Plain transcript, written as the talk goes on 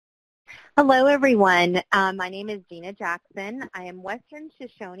Hello, everyone. My name is Gina Jackson. I am Western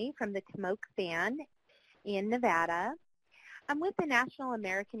Shoshone from the Comoke Band in Nevada. I'm with the National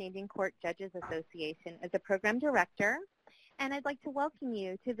American Indian Court Judges Association as a program director, and I'd like to welcome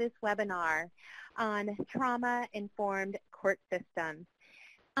you to this webinar on trauma-informed court systems.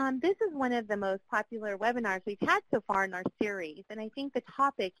 This is one of the most popular webinars we've had so far in our series, and I think the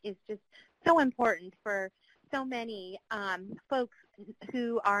topic is just so important for so many folks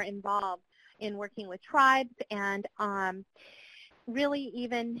who are involved in working with tribes and really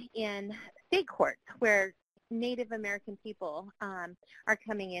even in state courts where Native American people are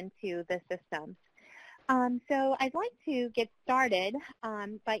coming into the system. So I'd like to get started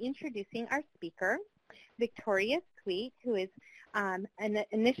by introducing our speaker, Victoria Sweet, who is an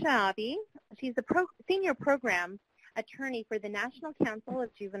Anishinaabe. She's a senior program attorney for the National Council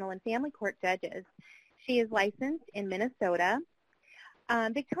of Juvenile and Family Court Judges. She is licensed in Minnesota.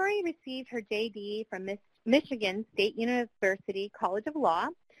 Victoria received her JD from Michigan State University College of Law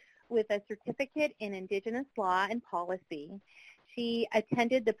with a certificate in Indigenous Law and Policy. She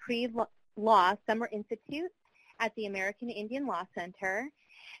attended the Pre-Law Summer Institute at the American Indian Law Center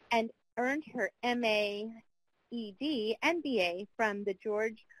and earned her MA-ED MBA from the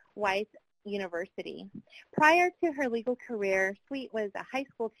George Weiss University. Prior to her legal career, Sweet was a high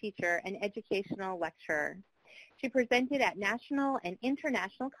school teacher and educational lecturer. She presented at national and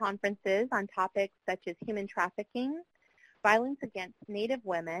international conferences on topics such as human trafficking, violence against Native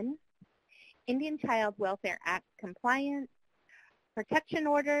women, Indian Child Welfare Act compliance, protection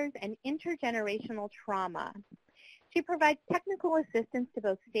orders, and intergenerational trauma. She provides technical assistance to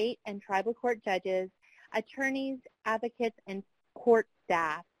both state and tribal court judges, attorneys, advocates, and court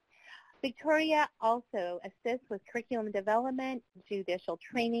staff. Victoria also assists with curriculum development, judicial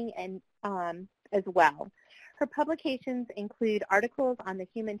training, and as well. Her publications include articles on the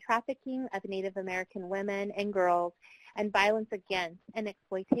human trafficking of Native American women and girls and violence against and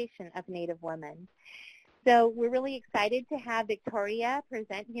exploitation of Native women. So we're really excited to have Victoria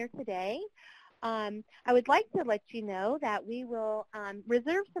present here today. I would like to let you know that we will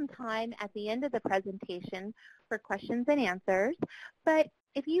reserve some time at the end of the presentation for questions and answers, but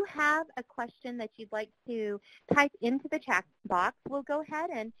if you have a question that you'd like to type into the chat box, we'll go ahead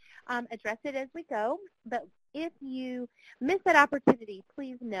and address it as we go. But if you miss that opportunity,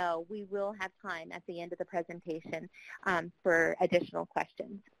 please know we will have time at the end of the presentation for additional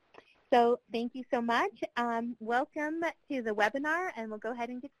questions. So thank you so much. Welcome to the webinar, and we'll go ahead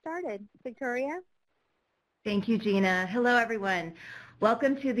and get started. Victoria? Thank you, Gina. Hello, everyone.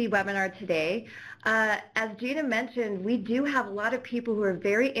 Welcome to the webinar today. As Gina mentioned, we do have a lot of people who are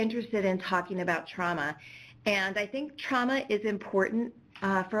very interested in talking about trauma, and I think trauma is important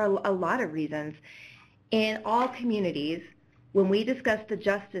for a lot of reasons. In all communities, when we discuss the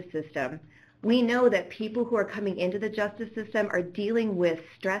justice system, we know that people who are coming into the justice system are dealing with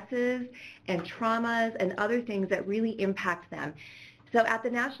stresses and traumas and other things that really impact them. So at the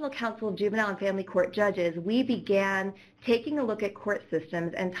National Council of Juvenile and Family Court Judges, we began taking a look at court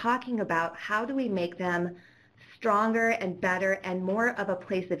systems and talking about how do we make them stronger and better and more of a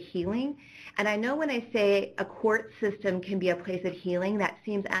place of healing. And I know when I say a court system can be a place of healing, that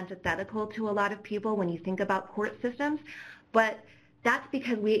seems antithetical to a lot of people when you think about court systems, but that's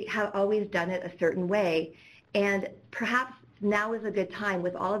because we have always done it a certain way. And perhaps now is a good time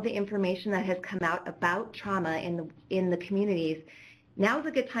with all of the information that has come out about trauma in the communities. Now is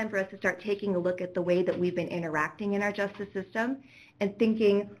a good time for us to start taking a look at the way that we've been interacting in our justice system and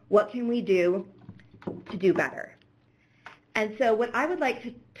thinking, what can we do to do better? And so what I would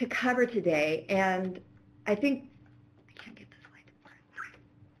like to cover today, and I think, I can't get this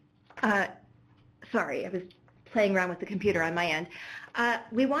slide. Sorry, I was playing around with the computer on my end.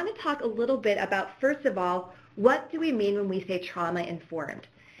 We want to talk a little bit about, first of all, what do we mean when we say trauma-informed?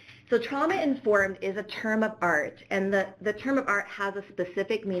 So trauma-informed is a term of art, and the term of art has a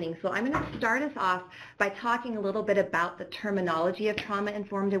specific meaning. So I'm going to start us off by talking a little bit about the terminology of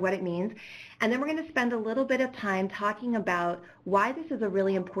trauma-informed and what it means, and then we're going to spend a little bit of time talking about why this is a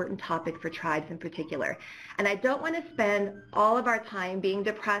really important topic for tribes in particular. And I don't want to spend all of our time being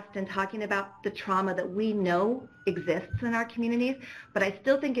depressed and talking about the trauma that we know exists in our communities, but I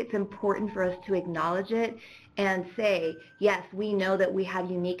still think it's important for us to acknowledge it and say, yes, we know that we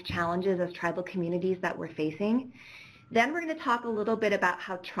have unique challenges as tribal communities that we're facing. Then we're going to talk a little bit about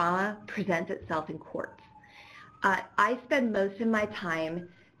how trauma presents itself in courts. I spend most of my time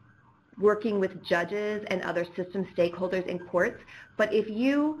working with judges and other system stakeholders in courts, but if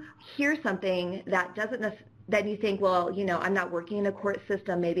you hear something that then you think, well, I'm not working in a court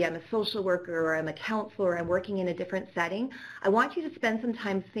system. Maybe I'm a social worker or I'm a counselor. I'm working in a different setting. I want you to spend some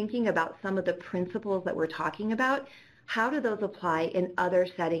time thinking about some of the principles that we're talking about. How do those apply in other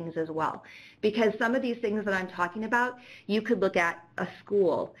settings as well? Because some of these things that I'm talking about, you could look at a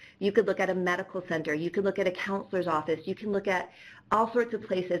school, you could look at a medical center, you could look at a counselor's office, you can look at all sorts of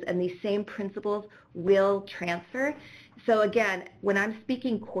places, and these same principles will transfer. So again, when I'm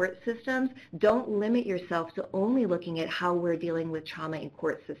speaking court systems, don't limit yourself to only looking at how we're dealing with trauma in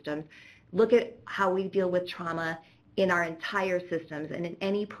court systems. Look at how we deal with trauma in our entire systems and in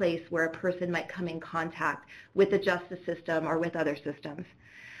any place where a person might come in contact with the justice system or with other systems.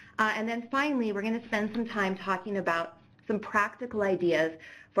 And then finally, we're going to spend some time talking about some practical ideas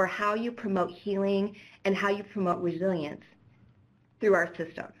for how you promote healing and how you promote resilience through our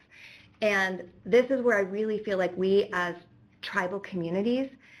systems. And this is where I really feel like we as tribal communities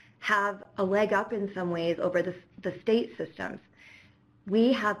have a leg up in some ways over the state systems.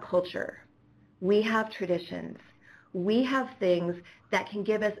 We have culture. We have traditions. We have things that can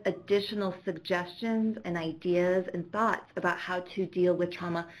give us additional suggestions and ideas and thoughts about how to deal with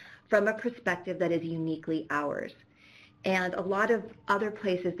trauma from a perspective that is uniquely ours. And a lot of other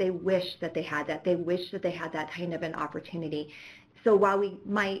places, they wish that they had that. They wish that they had that kind of an opportunity. So while we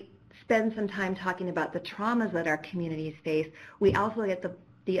might spend some time talking about the traumas that our communities face, we also get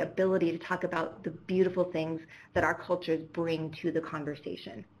the ability to talk about the beautiful things that our cultures bring to the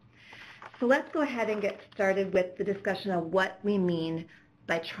conversation. So let's go ahead and get started with the discussion of what we mean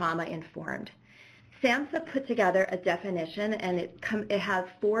by trauma-informed. SAMHSA put together a definition, and it has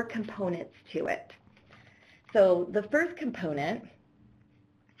 4 components to it. So the first component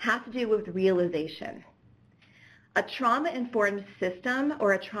has to do with realization. A trauma-informed system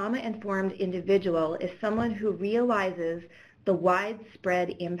or a trauma-informed individual is someone who realizes the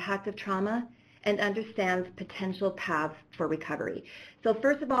widespread impact of trauma and understands potential paths for recovery. So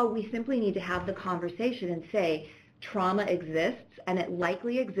first of all, we simply need to have the conversation and say, trauma exists, and it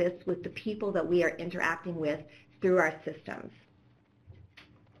likely exists with the people that we are interacting with through our systems.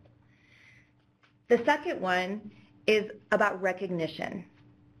 The second one is about recognition.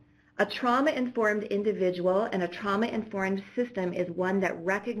 A trauma-informed individual and a trauma-informed system is one that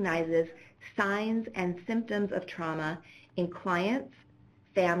recognizes signs and symptoms of trauma in clients,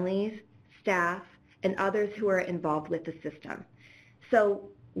 families, staff, and others who are involved with the system.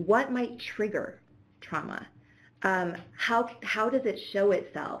 So what might trigger trauma? How does it show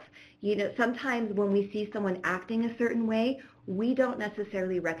itself? Sometimes when we see someone acting a certain way, we don't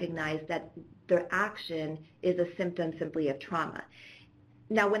necessarily recognize that their action is a symptom simply of trauma.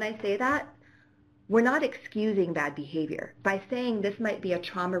 Now, when I say that, we're not excusing bad behavior. By saying this might be a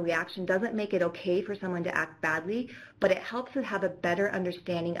trauma reaction doesn't make it okay for someone to act badly, but it helps us have a better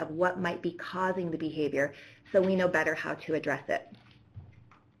understanding of what might be causing the behavior so we know better how to address it.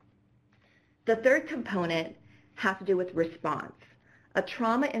 The third component has to do with response. A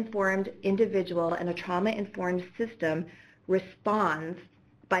trauma-informed individual and a trauma-informed system responds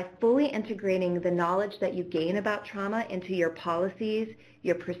by fully integrating the knowledge that you gain about trauma into your policies,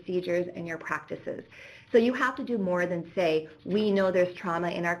 your procedures, and your practices. So you have to do more than say, we know there's trauma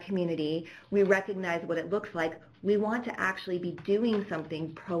in our community, we recognize what it looks like. We want to actually be doing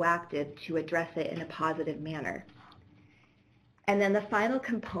something proactive to address it in a positive manner. And then the final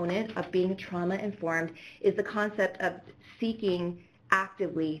component of being trauma-informed is the concept of seeking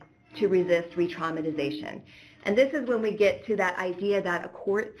actively to resist re-traumatization. And this is when we get to that idea that a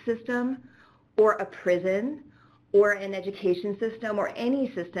court system or a prison or an education system or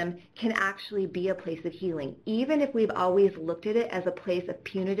any system can actually be a place of healing. Even if we've always looked at it as a place of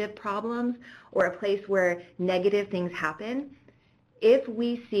punitive problems or a place where negative things happen, if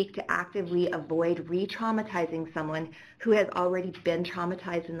we seek to actively avoid re-traumatizing someone who has already been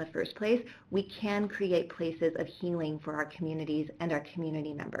traumatized in the first place, we can create places of healing for our communities and our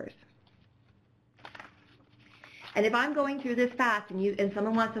community members. And if I'm going through this fast and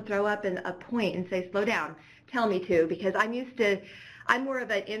someone wants to throw up a point and say, slow down, tell me to, because I'm more of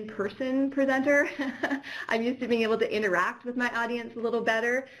an in-person presenter. I'm used to being able to interact with my audience a little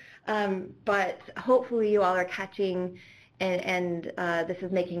better, but hopefully you all are catching and this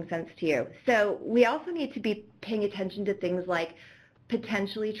is making sense to you. So we also need to be paying attention to things like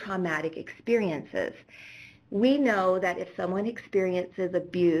potentially traumatic experiences. We know that if someone experiences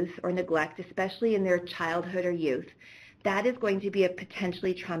abuse or neglect, especially in their childhood or youth, that is going to be a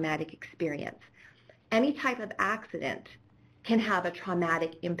potentially traumatic experience. Any type of accident can have a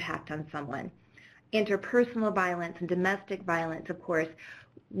traumatic impact on someone. Interpersonal violence and domestic violence, of course,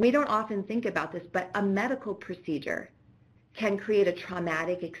 we don't often think about this, but a medical procedure can create a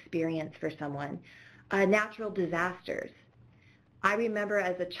traumatic experience for someone. Natural disasters. I remember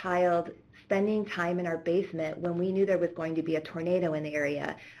as a child spending time in our basement when we knew there was going to be a tornado in the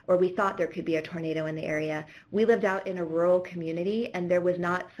area, or we thought there could be a tornado in the area. We lived out in a rural community, and there was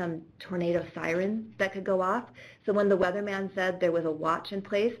not some tornado siren that could go off. So when the weatherman said there was a watch in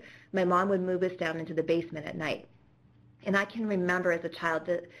place, my mom would move us down into the basement at night. And I can remember as a child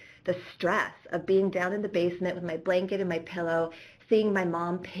the stress of being down in the basement with my blanket and my pillow, seeing my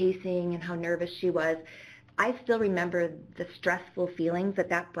mom pacing and how nervous she was. I still remember the stressful feelings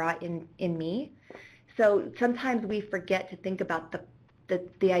that brought in me. So sometimes we forget to think about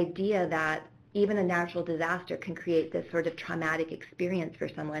the idea that even a natural disaster can create this sort of traumatic experience for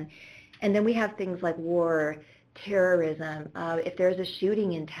someone. And then we have things like war, terrorism, if there's a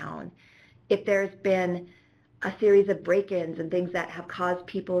shooting in town, if there's been a series of break-ins and things that have caused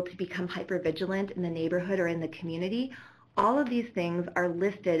people to become hypervigilant in the neighborhood or in the community, all of these things are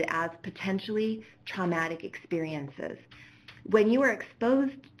listed as potentially traumatic experiences. When you are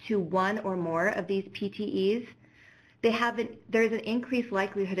exposed to one or more of these PTEs, there's an increased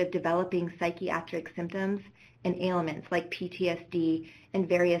likelihood of developing psychiatric symptoms and ailments like PTSD and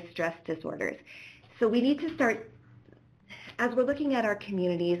various stress disorders. So we need to start, as we're looking at our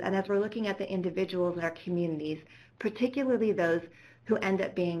communities and as we're looking at the individuals in our communities, particularly those who end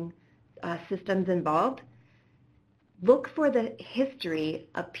up being systems involved, look for the history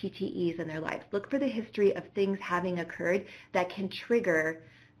of PTEs in their lives. Look for the history of things having occurred that can trigger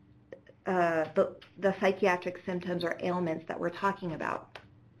the psychiatric symptoms or ailments that we're talking about.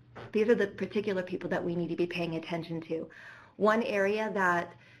 These are the particular people that we need to be paying attention to. One area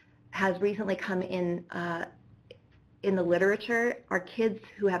that has recently come in the literature are kids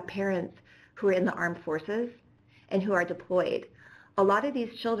who have parents who are in the armed forces and who are deployed. A lot of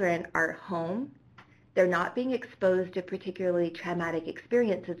these children are home. They're not being exposed to particularly traumatic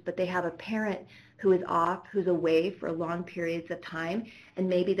experiences, but they have a parent who is off, who's away for long periods of time, and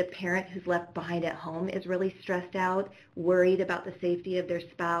maybe the parent who's left behind at home is really stressed out, worried about the safety of their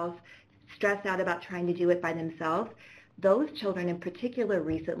spouse, stressed out about trying to do it by themselves. Those children in particular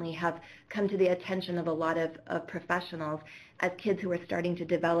recently have come to the attention of a lot of professionals as kids who are starting to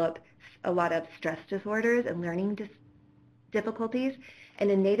develop a lot of stress disorders and learning difficulties. And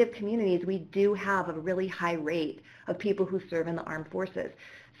in Native communities, we do have a really high rate of people who serve in the armed forces.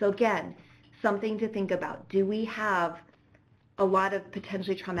 So again, something to think about. Do we have a lot of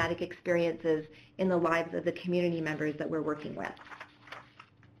potentially traumatic experiences in the lives of the community members that we're working with?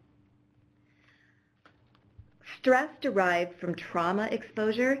 Stress derived from trauma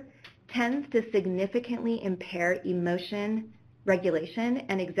exposure tends to significantly impair emotion regulation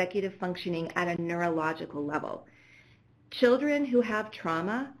and executive functioning at a neurological level. Children who have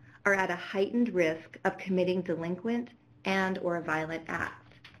trauma are at a heightened risk of committing delinquent and or violent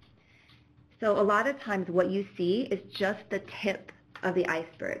acts. So a lot of times what you see is just the tip of the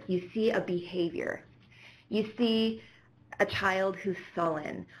iceberg. You see a behavior. You see a child who's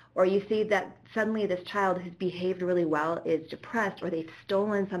sullen, or you see that suddenly this child who's behaved really well is depressed, or they've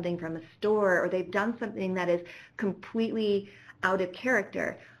stolen something from a store, or they've done something that is completely out of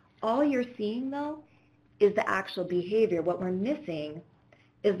character. All you're seeing, though, is the actual behavior. What we're missing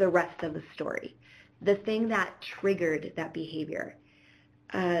is the rest of the story, the thing that triggered that behavior.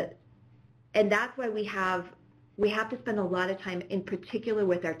 And that's why we have to spend a lot of time, in particular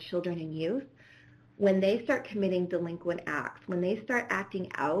with our children and youth, when they start committing delinquent acts, when they start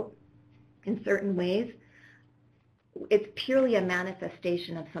acting out in certain ways, it's purely a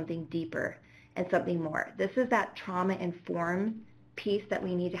manifestation of something deeper and something more. This is that trauma-informed piece that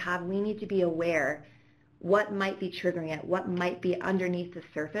we need to have. We need to be aware what might be triggering it, what might be underneath the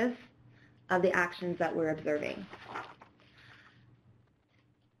surface of the actions that we're observing.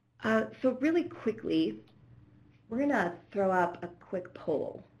 So really quickly, we're going to throw up a quick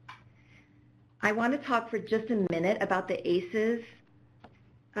poll. I want to talk for just a minute about the ACEs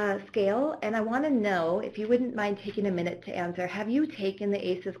scale, and I want to know, if you wouldn't mind taking a minute to answer, have you taken the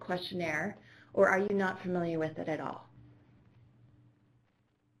ACEs questionnaire, or are you not familiar with it at all?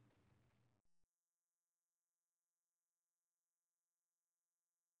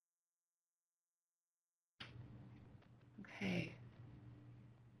 Okay.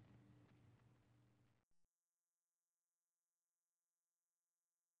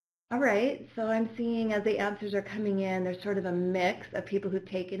 All right, so I'm seeing as the answers are coming in, there's sort of a mix of people who've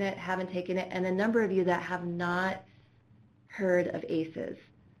taken it, haven't taken it, and a number of you that have not heard of ACEs.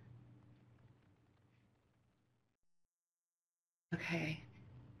 Okay.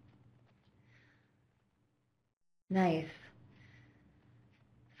 Nice.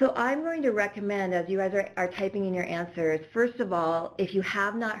 So I'm going to recommend, as you guys are typing in your answers, first of all, if you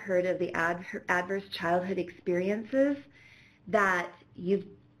have not heard of the adverse childhood experiences, that you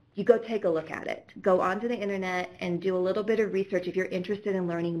go take a look at it. Go onto the internet and do a little bit of research if you're interested in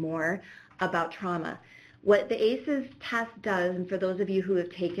learning more about trauma. What the ACEs test does, and for those of you who have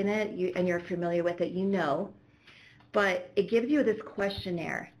taken it and you're familiar with it, you know, but it gives you this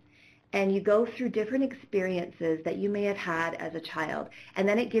questionnaire. And you go through different experiences that you may have had as a child, and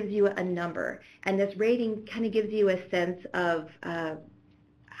then it gives you a number. And this rating kind of gives you a sense of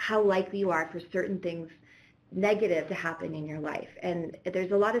how likely you are for certain things negative to happen in your life. And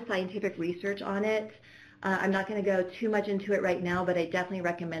there's a lot of scientific research on it. I'm not going to go too much into it right now, but I definitely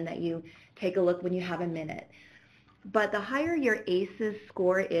recommend that you take a look when you have a minute. But the higher your ACEs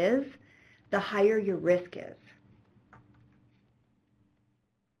score is, the higher your risk is.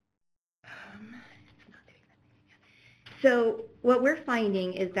 So what we're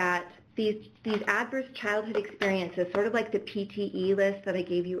finding is that these adverse childhood experiences, sort of like the PTE list that I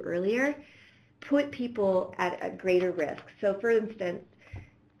gave you earlier, put people at a greater risk. So for instance,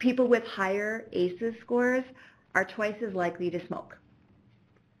 people with higher ACEs scores are twice as likely to smoke.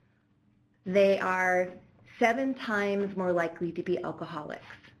 They are 7 times more likely to be alcoholics.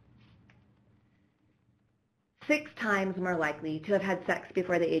 6 times more likely to have had sex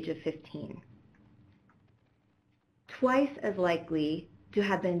before the age of 15. Twice as likely to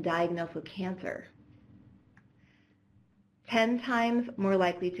have been diagnosed with cancer. 10 times more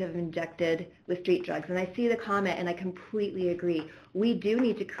likely to have been injected with street drugs. And I see the comment, and I completely agree. We do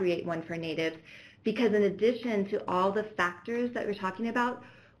need to create one for Natives, because in addition to all the factors that we're talking about,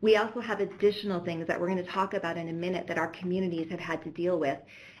 we also have additional things that we're going to talk about in a minute that our communities have had to deal with,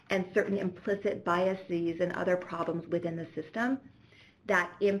 and certain implicit biases and other problems within the system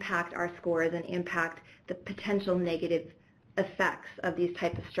that impact our scores and impact the potential negative effects of these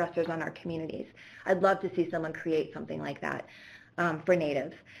types of stressors on our communities. I'd love to see someone create something like that for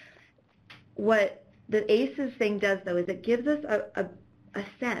Natives. What the ACEs thing does, though, is it gives us a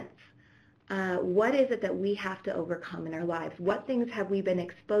sense. What is it that we have to overcome in our lives? What things have we been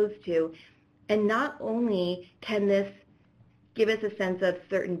exposed to? And not only can this give us a sense of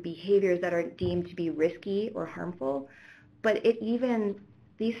certain behaviors that are deemed to be risky or harmful, but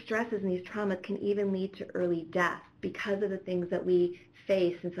these stresses and these traumas can even lead to early death because of the things that we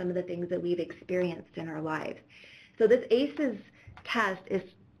face and some of the things that we've experienced in our lives. So this ACEs test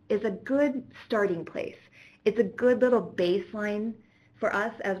is a good starting place. It's a good little baseline for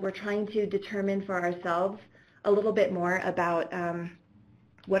us as we're trying to determine for ourselves a little bit more about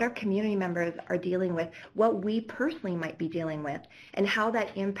what our community members are dealing with, what we personally might be dealing with, and how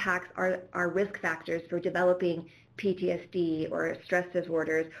that impacts our risk factors for developing PTSD or stress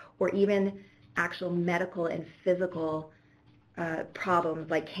disorders, or even actual medical and physical problems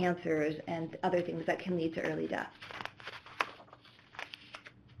like cancers and other things that can lead to early death.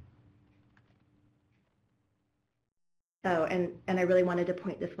 Oh, and I really wanted to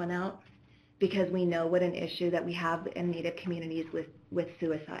point this one out because we know what an issue that we have in Native communities with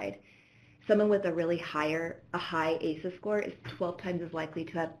suicide. Someone with a high ACEs score is 12 times as likely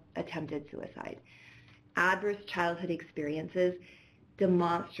to have attempted suicide. Adverse childhood experiences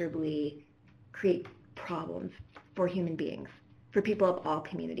demonstrably create problems for human beings, for people of all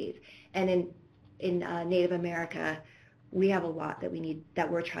communities. And in Native America, we have a lot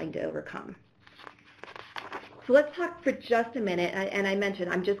that we're trying to overcome. So let's talk for just a minute, and I mentioned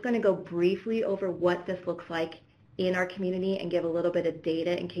I'm just going to go briefly over what this looks like in our community and give a little bit of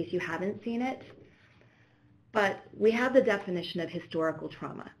data in case you haven't seen it. But we have the definition of historical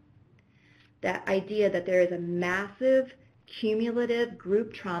trauma. That idea that there is a massive cumulative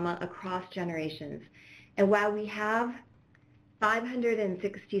group trauma across generations. And while we have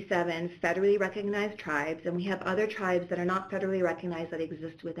 567 federally recognized tribes, and we have other tribes that are not federally recognized that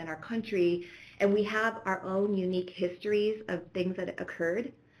exist within our country, and we have our own unique histories of things that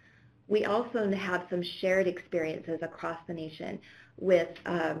occurred, we also have some shared experiences across the nation with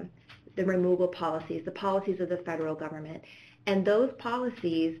the removal policies, the policies of the federal government. And those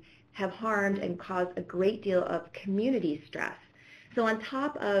policies have harmed and caused a great deal of community stress. So on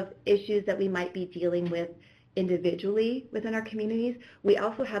top of issues that we might be dealing with individually within our communities, we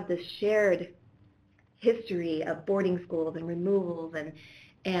also have this shared history of boarding schools and removals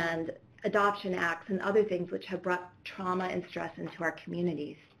and adoption acts and other things which have brought trauma and stress into our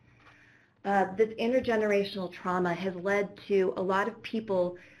communities. This intergenerational trauma has led to a lot of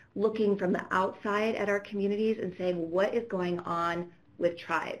people looking from the outside at our communities and saying, what is going on with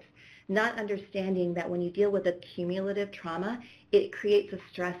tribes? Not understanding that when you deal with a cumulative trauma, it creates a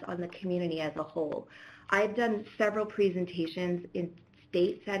stress on the community as a whole. I've done several presentations in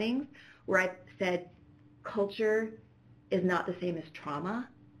state settings where I've said culture is not the same as trauma,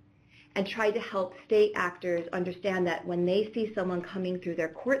 and tried to help state actors understand that when they see someone coming through their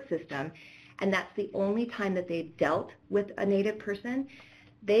court system and that's the only time that they've dealt with a Native person,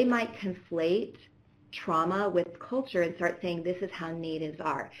 they might conflate trauma with culture and start saying this is how Natives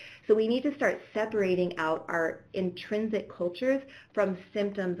are. So we need to start separating out our intrinsic cultures from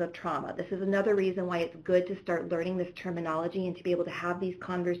symptoms of trauma. This is another reason why it's good to start learning this terminology and to be able to have these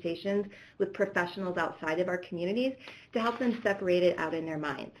conversations with professionals outside of our communities to help them separate it out in their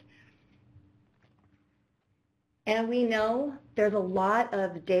minds. And we know there's a lot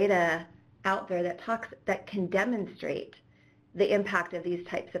of data out there that can demonstrate the impact of these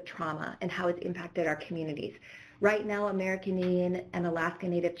types of trauma and how it's impacted our communities. Right now, American Indian and Alaska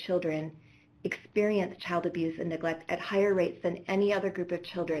Native children experience child abuse and neglect at higher rates than any other group of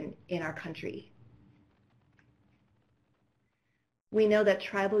children in our country. We know that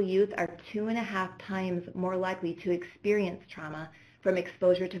tribal youth are 2.5 times more likely to experience trauma from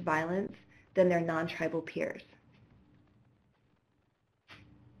exposure to violence than their non-tribal peers.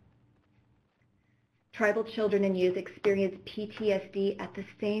 Tribal children and youth experience PTSD at the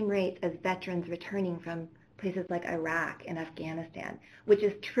same rate as veterans returning from places like Iraq and Afghanistan, which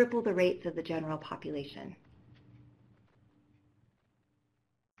is triple the rates of the general population.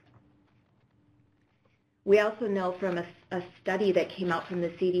 We also know from a study that came out from the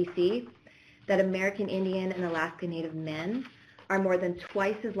CDC that American Indian and Alaska Native men are more than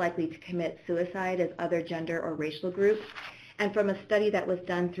twice as likely to commit suicide as other gender or racial groups. And from a study that was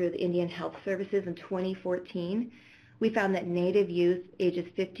done through the Indian Health Services in 2014, we found that Native youth ages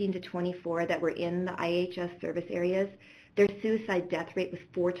 15 to 24 that were in the IHS service areas, their suicide death rate was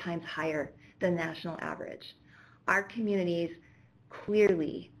 4 times higher than the national average. Our communities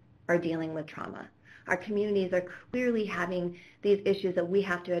clearly are dealing with trauma. Our communities are clearly having these issues that we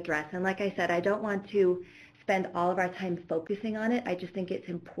have to address. And like I said, I don't want to spend all of our time focusing on it. I just think it's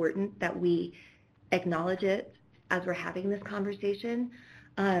important that we acknowledge it as we're having this conversation.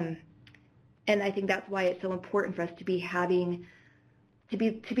 And I think that's why it's so important for us to be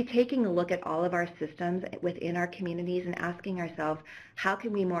taking a look at all of our systems within our communities and asking ourselves, how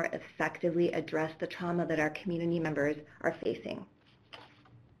can we more effectively address the trauma that our community members are facing?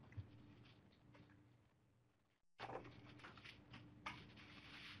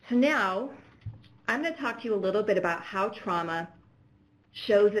 So now, I'm going to talk to you a little bit about how trauma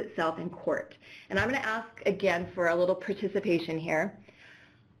shows itself in court. And I'm going to ask again for a little participation here.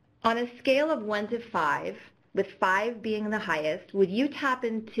 On a scale of 1 to 5, with 5 being the highest, would you tap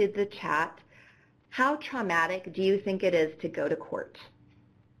into the chat, how traumatic do you think it is to go to court?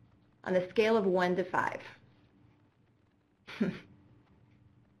 On a scale of 1 to 5.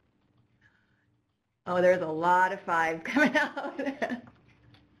 Oh, there's a lot of 5s coming out.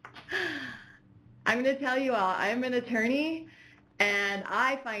 I'm going to tell you all, I'm an attorney, and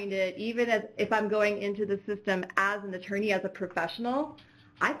I find it, even as if I'm going into the system as an attorney, as a professional,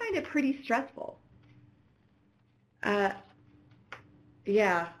 I find it pretty stressful.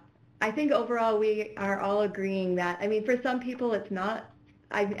 Yeah, I think overall we are all agreeing that, I mean, for some people it's not.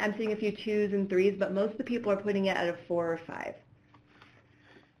 I'm seeing a few 2s and 3s, but most of the people are putting it at a 4 or 5.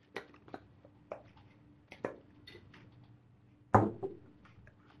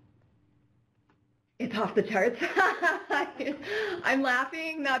 It's off the charts. I'm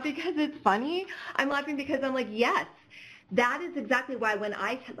laughing not because it's funny. I'm laughing because I'm like, yes, that is exactly why when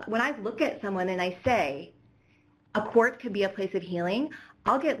I look at someone and I say a court could be a place of healing,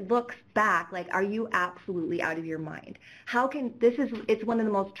 I'll get looks back like, are you absolutely out of your mind? It's one of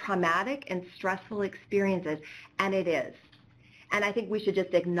the most traumatic and stressful experiences, and it is. And I think we should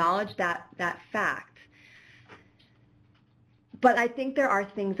just acknowledge that fact. But I think there are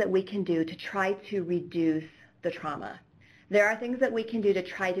things that we can do to try to reduce the trauma. There are things that we can do to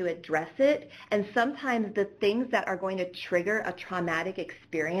try to address it, and sometimes the things that are going to trigger a traumatic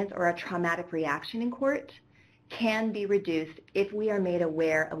experience or a traumatic reaction in court can be reduced if we are made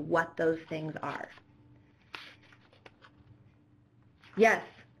aware of what those things are. Yes,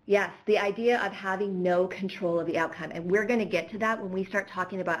 the idea of having no control of the outcome, and we're going to get to that when we start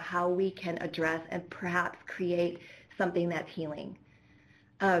talking about how we can address and perhaps create something that's healing.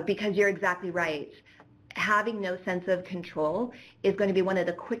 Because you're exactly right. Having no sense of control is going to be one of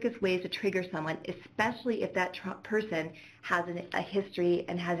the quickest ways to trigger someone, especially if that person has a history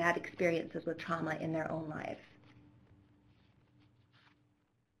and has had experiences with trauma in their own lives.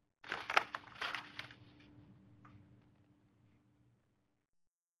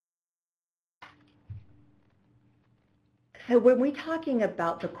 So when we're talking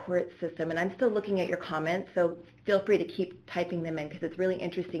about the court system, and I'm still looking at your comments, so feel free to keep typing them in because it's really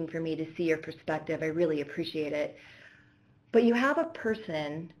interesting for me to see your perspective. I really appreciate it. But you have a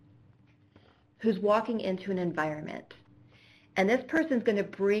person who's walking into an environment, and this person's going to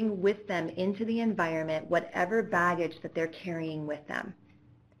bring with them into the environment whatever baggage that they're carrying with them.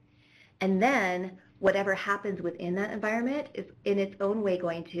 And then whatever happens within that environment is in its own way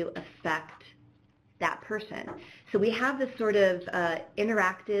going to affect that person. So we have this sort of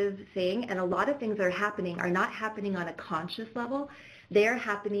interactive thing, and a lot of things that are not happening on a conscious level. They are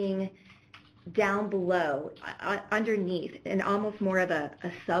happening down below, underneath, in almost more of a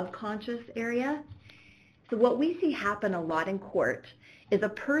subconscious area. So what we see happen a lot in court is a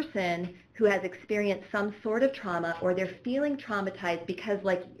person who has experienced some sort of trauma, or they're feeling traumatized because,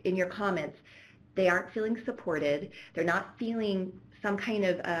 like in your comments, they aren't feeling supported, they're not feeling some kind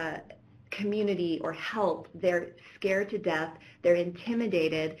of community or help, they're scared to death, they're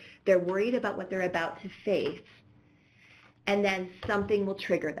intimidated, they're worried about what they're about to face, and then something will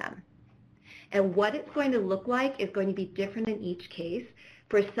trigger them. And what it's going to look like is going to be different in each case.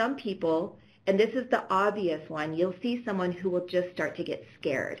 For some people, and this is the obvious one, you'll see someone who will just start to get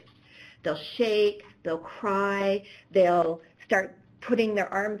scared. They'll shake, they'll cry, they'll start putting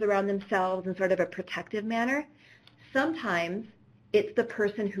their arms around themselves in sort of a protective manner. Sometimes it's the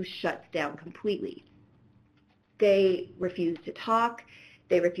person who shuts down completely. They refuse to talk.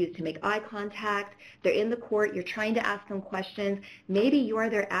 They refuse to make eye contact. They're in the court. You're trying to ask them questions. Maybe you're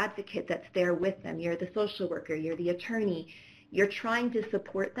their advocate that's there with them. You're the social worker. You're the attorney. You're trying to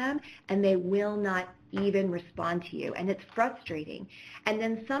support them, and they will not even respond to you. And it's frustrating. And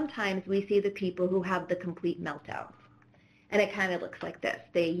then sometimes we see the people who have the complete meltdown. And it kind of looks like this.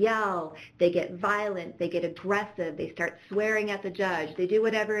 They yell, they get violent, they get aggressive, they start swearing at the judge, they do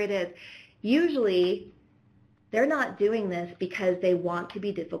whatever it is. Usually, they're not doing this because they want to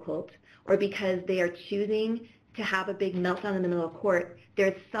be difficult or because they are choosing to have a big meltdown in the middle of court.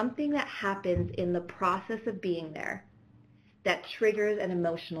 There's something that happens in the process of being there that triggers an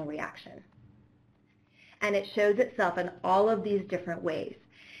emotional reaction. And it shows itself in all of these different ways.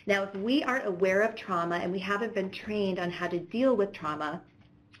 Now, if we aren't aware of trauma and we haven't been trained on how to deal with trauma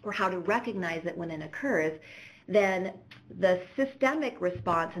or how to recognize it when it occurs, then the systemic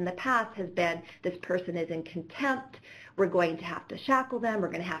response in the past has been this person is in contempt, we're going to have to shackle them, we're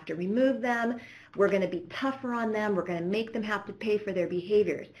going to have to remove them, we're going to be tougher on them, we're going to make them have to pay for their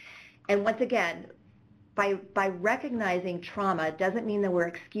behaviors. And once again, by recognizing trauma doesn't mean that we're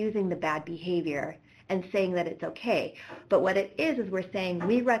excusing the bad behavior and saying that it's okay. But what it is we're saying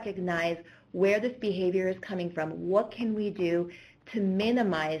we recognize where this behavior is coming from. What can we do to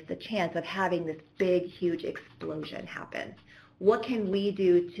minimize the chance of having this big, huge explosion happen? What can we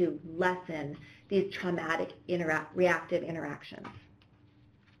do to lessen these traumatic reactive interactions?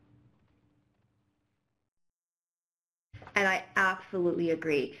 And I absolutely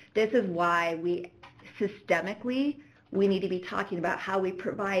agree. This is why we systemically we need to be talking about how we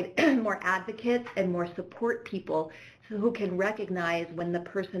provide more advocates and more support people who can recognize when the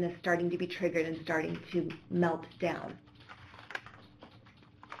person is starting to be triggered and starting to melt down.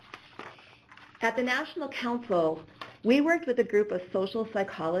 At the National Council, we worked with a group of social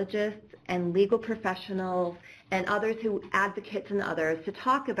psychologists and legal professionals and others who advocates and others to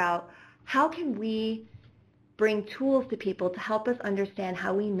talk about how can we bring tools to people to help us understand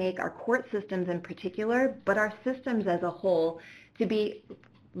how we make our court systems in particular, but our systems as a whole, to be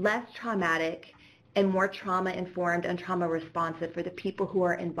less traumatic and more trauma-informed and trauma-responsive for the people who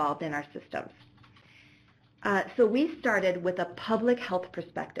are involved in our systems. So we started with a public health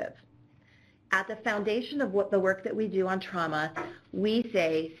perspective. At the foundation of the work that we do on trauma, we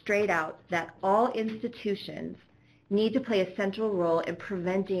say straight out that all institutions need to play a central role in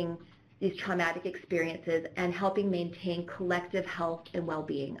preventing these traumatic experiences and helping maintain collective health and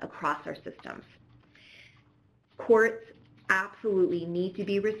well-being across our systems. Courts absolutely need to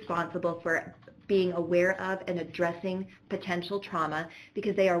be responsible for being aware of and addressing potential trauma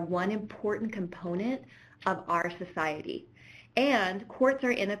because they are one important component of our society. And courts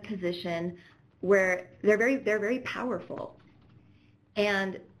are in a position where they're very powerful,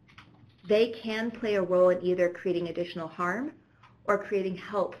 and they can play a role in either creating additional harm or creating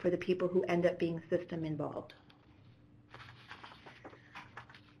help for the people who end up being system involved.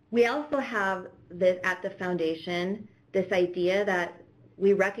 We also have this at the foundation, this idea that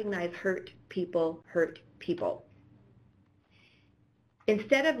we recognize hurt people hurt people.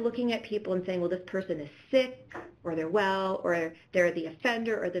 Instead of looking at people and saying, well, this person is sick, or they're well, or they're the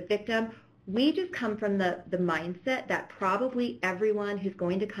offender or the victim, we just come from the mindset that probably everyone who's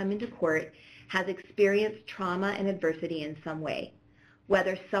going to come into court has experienced trauma and adversity in some way,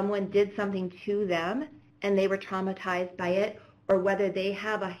 whether someone did something to them and they were traumatized by it, or whether they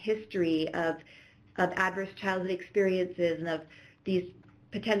have a history of adverse childhood experiences and of these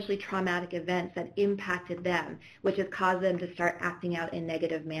potentially traumatic events that impacted them, which has caused them to start acting out in a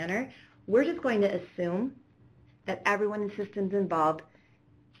negative manner. We're just going to assume that everyone in systems involved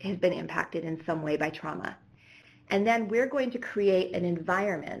has been impacted in some way by trauma. And then we're going to create an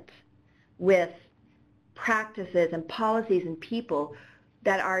environment with practices and policies and people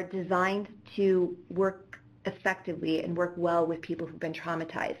that are designed to work effectively and work well with people who've been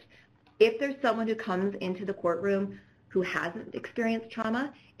traumatized. If there's someone who comes into the courtroom who hasn't experienced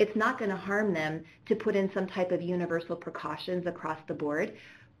trauma, it's not going to harm them to put in some type of universal precautions across the board,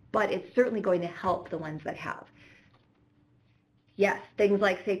 but it's certainly going to help the ones that have. Yes, things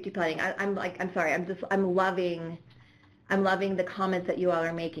like safety planning. I'm loving the comments that you all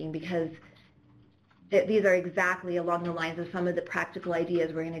are making, because these are exactly along the lines of some of the practical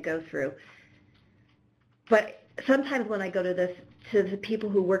ideas we're going to go through. But sometimes when I go to the people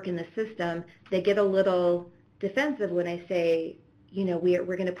who work in the system, they get a little defensive when I say, you know, we're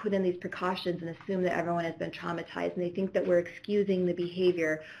going to put in these precautions and assume that everyone has been traumatized, and they think that we're excusing the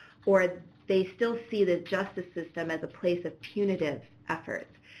behavior, or they still see the justice system as a place of punitive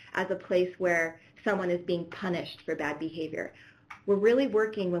efforts, as a place where someone is being punished for bad behavior. We're really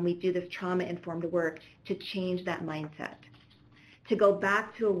working, when we do this trauma-informed work, to change that mindset, to go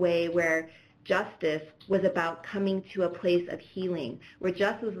back to a way where justice was about coming to a place of healing, where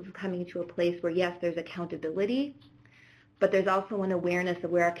justice was coming to a place where, yes, there's accountability, but there's also an awareness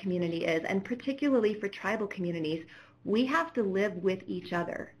of where our community is. And particularly for tribal communities, we have to live with each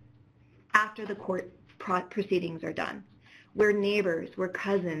other after the court proceedings are done. We're neighbors, we're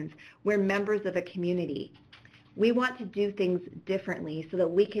cousins, we're members of a community. We want to do things differently so that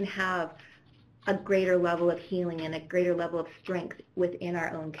we can have a greater level of healing and a greater level of strength within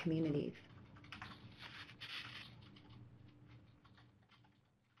our own communities.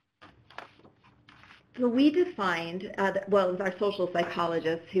 So we defined, well, it was our social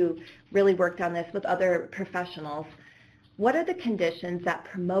psychologists who really worked on this with other professionals, what are the conditions that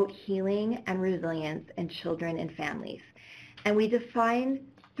promote healing and resilience in children and families? And we defined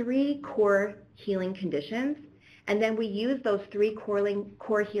 3 core healing conditions, and then we use those 3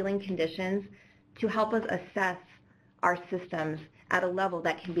 core healing conditions to help us assess our systems at a level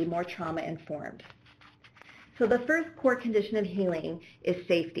that can be more trauma-informed. So the first core condition of healing is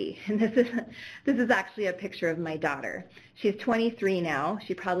safety. And this is actually a picture of my daughter. She's 23 now.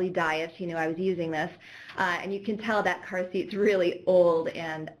 She'd probably die if she knew I was using this. And you can tell that car seat's really old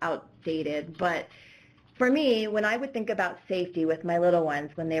and outdated. But for me, when I would think about safety with my little ones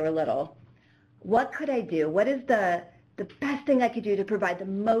when they were little, what could I do? What is the best thing I could do to provide the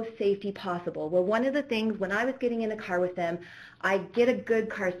most safety possible? Well, one of the things, when I was getting in a car with them, I'd get a good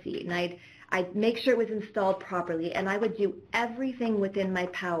car seat, and I'd make sure it was installed properly, and I would do everything within my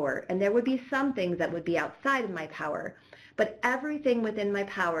power. And there would be some things that would be outside of my power, but everything within my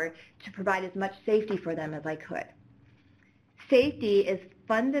power to provide as much safety for them as I could. Safety is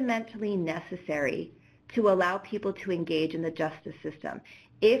fundamentally necessary to allow people to engage in the justice system.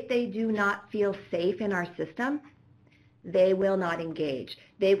 If they do not feel safe in our system, they will not engage.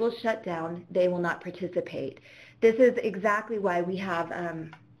 They will shut down. They will not participate. This is exactly why we have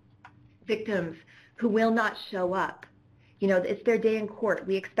victims who will not show up. You know, it's their day in court.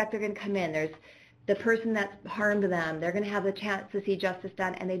 We expect they're going to come in. There's the person that's harmed them. They're going to have the chance to see justice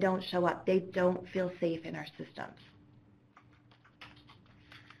done, and they don't show up. They don't feel safe in our systems.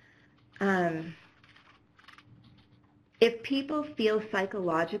 If people feel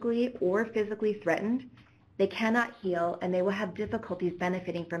psychologically or physically threatened, they cannot heal, and they will have difficulties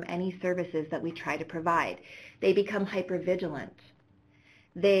benefiting from any services that we try to provide. They become hypervigilant.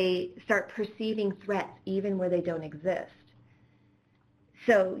 They start perceiving threats even where they don't exist.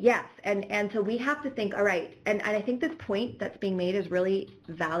 So yes, and so we have to think, all right, and I think this point that's being made is really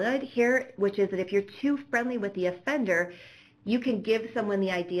valid here, which is that if you're too friendly with the offender, you can give someone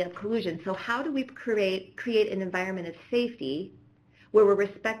the idea of collusion. So how do we create an environment of safety where we're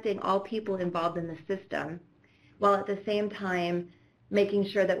respecting all people involved in the system, while at the same time making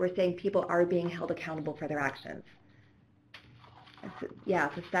sure that we're saying people are being held accountable for their actions? Yeah,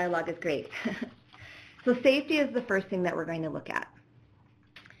 this dialogue is great. So safety is the first thing that we're going to look at.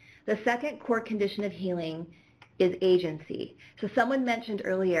 The second core condition of healing is agency. So someone mentioned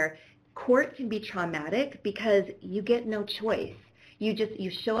earlier, court can be traumatic because you get no choice. You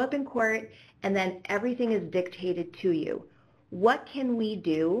show up in court and then everything is dictated to you. What can we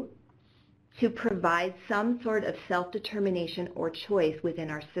do to provide some sort of self-determination or choice within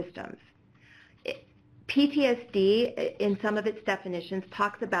our systems? PTSD, in some of its definitions,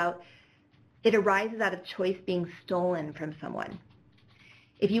 talks about it arises out of choice being stolen from someone.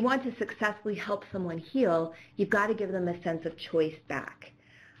 If you want to successfully help someone heal, you've got to give them a sense of choice back.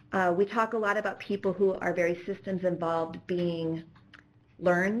 We talk a lot about people who are very systems involved being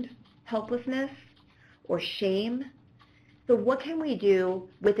learned helplessness or shame. So what can we do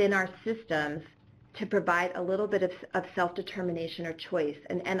within our systems to provide a little bit of self-determination or choice?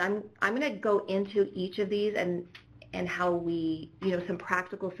 And I'm going to go into each of these and how we, some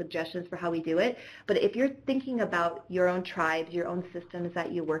practical suggestions for how we do it. But if you're thinking about your own tribes, your own systems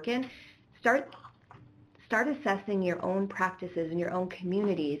that you work in, start assessing your own practices and your own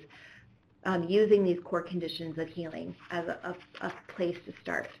communities using these core conditions of healing as a place to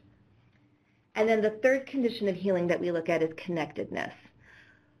start. And then the third condition of healing that we look at is connectedness.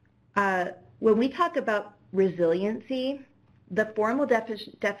 When we talk about resiliency, the formal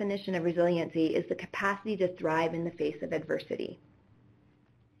definition of resiliency is the capacity to thrive in the face of adversity.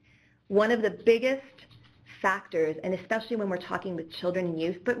 One of the biggest factors, and especially when we're talking with children and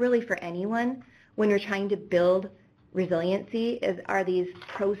youth, but really for anyone, when you're trying to build resiliency are these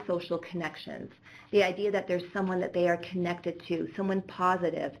pro-social connections. The idea that there's someone that they are connected to, someone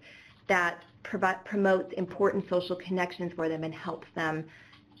positive that promotes important social connections for them and helps them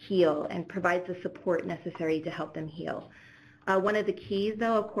heal and provides the support necessary to help them heal. One of the keys,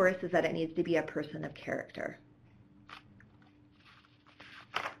 though, of course, is that it needs to be a person of character.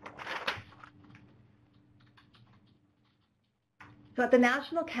 So at the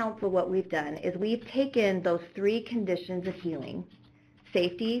National Council, what we've done is we've taken those three conditions of healing,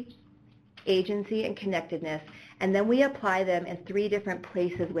 safety, agency, and connectedness, and then we apply them in three different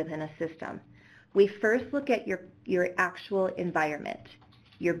places within a system. We first look at your actual environment,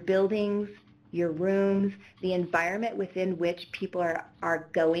 your buildings, your rooms, the environment within which people are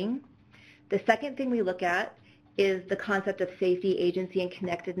going. The second thing we look at is the concept of safety, agency, and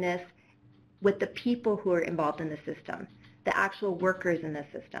connectedness with the people who are involved in the system, the actual workers in the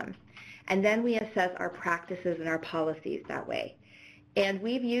system. And then we assess our practices and our policies that way. And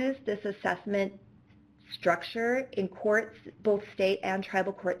we've used this assessment structure in courts, both state and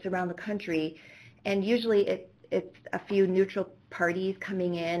tribal courts around the country, and usually it's a few neutral parties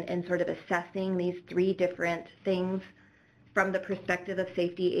coming in and sort of assessing these three different things from the perspective of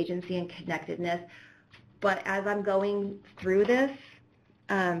safety, agency, and connectedness. But as I'm going through this,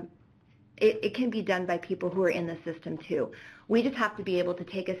 it can be done by people who are in the system too. We just have to be able to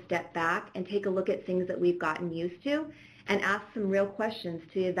take a step back and take a look at things that we've gotten used to and ask some real questions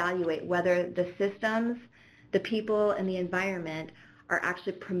to evaluate whether the systems, the people, and the environment are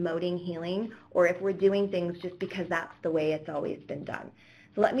actually promoting healing, or if we're doing things just because that's the way it's always been done.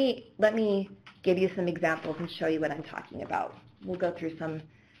 So let me give you some examples and show you what I'm talking about. We'll go through some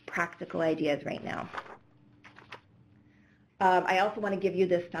practical ideas right now. I also want to give you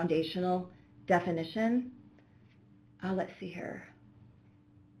this foundational definition. Let's see here.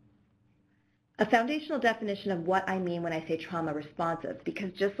 A foundational definition of what I mean when I say trauma responsive,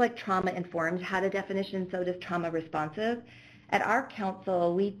 because just like trauma informed had a definition, so does trauma responsive. At our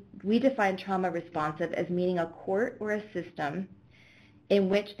council, we define trauma responsive as meaning a court or a system in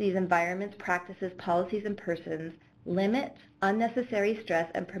which these environments, practices, policies, and persons limit unnecessary stress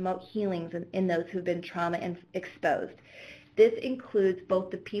and promote healings in those who've been trauma exposed. This includes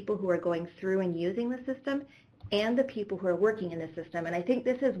both the people who are going through and using the system and the people who are working in the system. And I think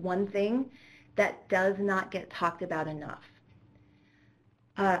this is one thing that does not get talked about enough.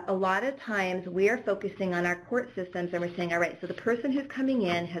 A lot of times we are focusing on our court systems and we're saying, all right, so the person who's coming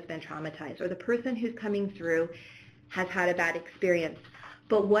in has been traumatized, or the person who's coming through has had a bad experience.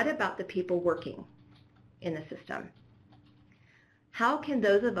 But what about the people working in the system? How can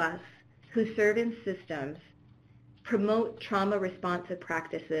those of us who serve in systems promote trauma responsive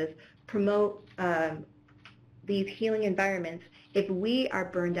practices, promote these healing environments if we are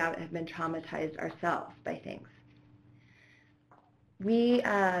burned out and have been traumatized ourselves by things? We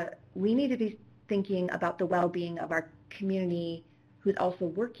need to be thinking about the well-being of our community who's also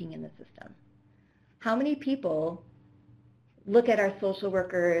working in the system. How many people look at our social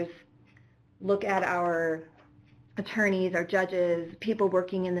workers, look at our attorneys, our judges, people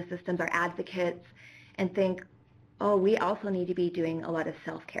working in the systems, our advocates, and think, oh, we also need to be doing a lot of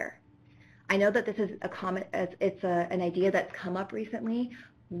self-care? I know that this is an idea that's come up recently.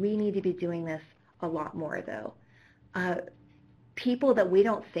 We need to be doing this a lot more, though. People that we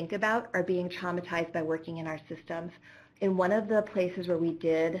don't think about are being traumatized by working in our systems. In one of the places where we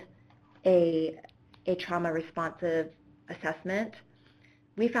did a trauma responsive assessment,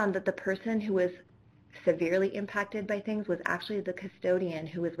 we found that the person who was severely impacted by things was actually the custodian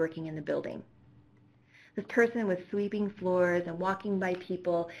who was working in the building. This person was sweeping floors and walking by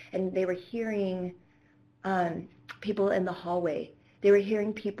people, and they were hearing people in the hallway. They were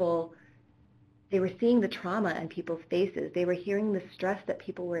hearing people, they were seeing the trauma in people's faces. They were hearing the stress that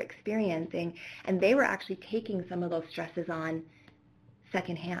people were experiencing, and they were actually taking some of those stresses on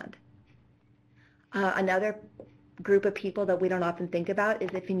secondhand. Another group of people that we don't often think about is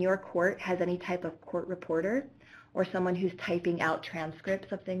if in your court has any type of court reporter or someone who's typing out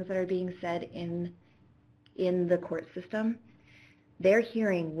transcripts of things that are being said in the court system, they're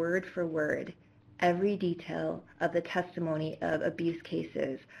hearing word for word every detail of the testimony of abuse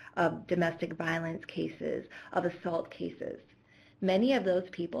cases, of domestic violence cases, of assault cases. Many of those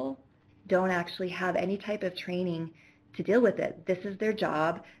people don't actually have any type of training to deal with it. This is their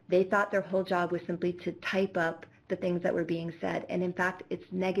job. They thought their whole job was simply to type up the things that were being said, and in fact, it's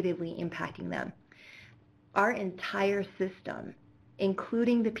negatively impacting them. Our entire system,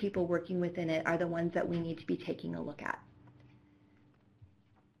 including the people working within it, are the ones that we need to be taking a look at.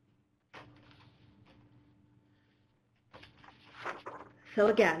 So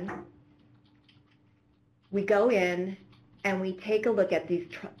again, we go in and we take a look at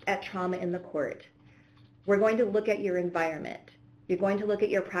at trauma in the court. We're going to look at your environment. You're going to look at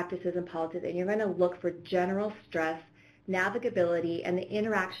your practices and policies, and you're going to look for general stress, navigability, and the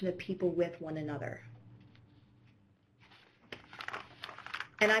interaction of people with one another.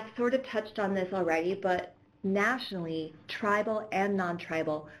 And I've sort of touched on this already, but nationally, tribal and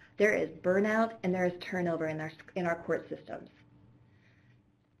non-tribal, there is burnout and there is turnover in our court systems.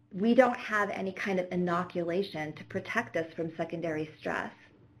 We don't have any kind of inoculation to protect us from secondary stress.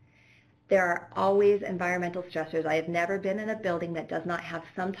 There are always environmental stressors. I have never been in a building that does not have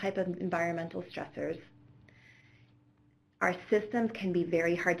some type of environmental stressors. Our systems can be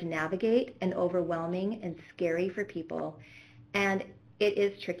very hard to navigate and overwhelming and scary for people. And it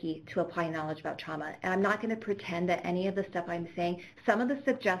is tricky to apply knowledge about trauma. And I'm not going to pretend that any of the stuff I'm saying, some of the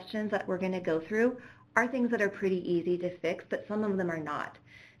suggestions that we're going to go through are things that are pretty easy to fix, but some of them are not.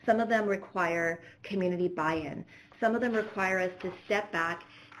 Some of them require community buy-in. Some of them require us to step back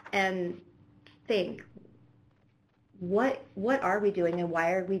and think, what are we doing and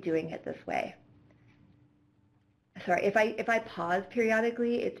why are we doing it this way? Sorry, if I pause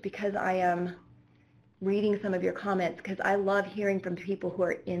periodically, it's because I am reading some of your comments, because I love hearing from people who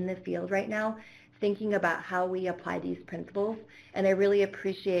are in the field right now, thinking about how we apply these principles, and I really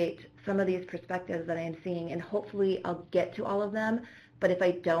appreciate some of these perspectives that I am seeing, and hopefully I'll get to all of them, but if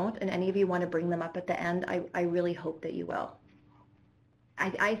I don't, and any of you want to bring them up at the end, I really hope that you will.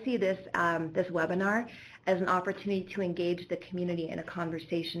 I see this webinar as an opportunity to engage the community in a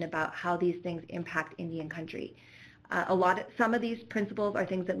conversation about how these things impact Indian country. Some of these principles are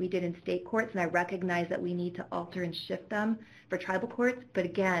things that we did in state courts, and I recognize that we need to alter and shift them for tribal courts. But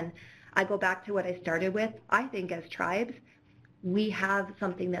again, I go back to what I started with. I think as tribes, we have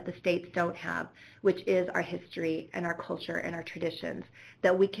something that the states don't have, which is our history and our culture and our traditions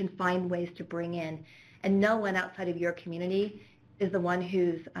that we can find ways to bring in. And no one outside of your community is the one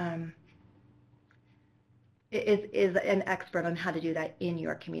who's is an expert on how to do that in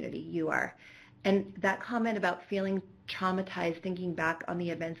your community. You are. And that comment about feeling traumatized, thinking back on the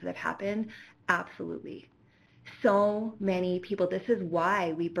events that have happened, absolutely. So many people, this is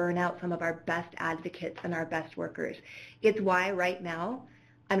why we burn out some of our best advocates and our best workers. It's why right now,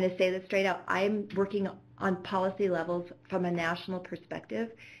 I'm going to say this straight out, I'm working on policy levels from a national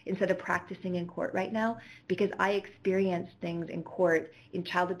perspective instead of practicing in court right now, because I experienced things in court in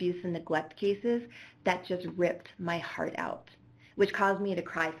child abuse and neglect cases that just ripped my heart out, which caused me to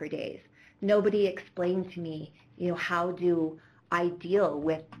cry for days. Nobody explained to me, how do I deal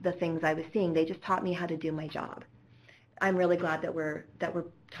with the things I was seeing. They just taught me how to do my job. I'm really glad that we're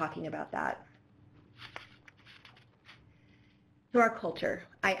talking about that. So our culture.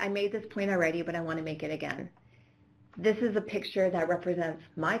 I made this point already, but I want to make it again. This is a picture that represents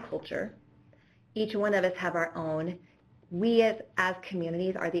my culture. Each one of us have our own. We as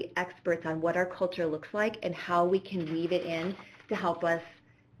communities are the experts on what our culture looks like and how we can weave it in to help us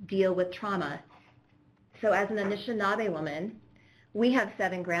deal with trauma. So as an Anishinaabe woman, we have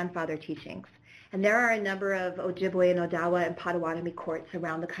 7 grandfather teachings. And there are a number of Ojibwe and Odawa and Potawatomi courts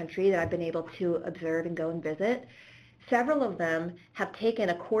around the country that I've been able to observe and go and visit. Several of them have taken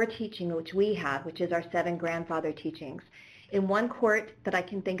a core teaching which we have, which is our 7 grandfather teachings. In one court that I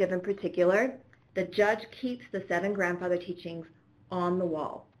can think of in particular, the judge keeps the 7 grandfather teachings on the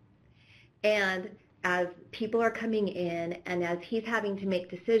wall. And as people are coming in and as he's having to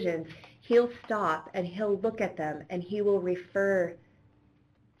make decisions, he'll stop and he'll look at them and he will refer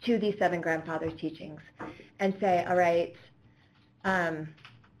to these 7 grandfather teachings and say, all right,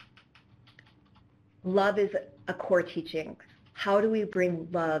 Love is a core teaching. How do we bring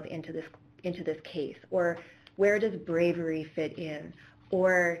love into this case? Or where does bravery fit in?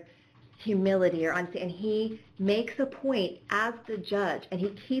 Or humility or honesty? And he makes a point as the judge, and he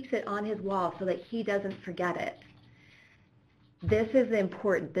keeps it on his wall so that he doesn't forget it. This is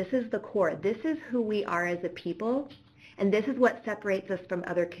important. This is the core. This is who we are as a people, and this is what separates us from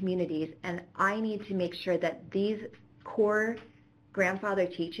other communities. And I need to make sure that these core grandfather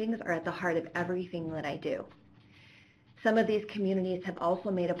teachings are at the heart of everything that I do. Some of these communities have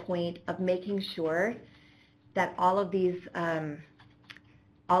also made a point of making sure that all of these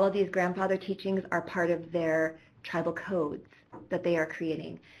grandfather teachings are part of their tribal codes that they are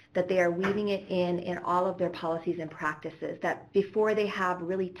creating, that they are weaving it in all of their policies and practices, that before they have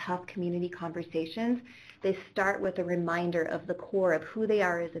really tough community conversations, they start with a reminder of the core of who they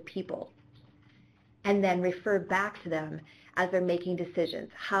are as a people, and then refer back to them as they're making decisions.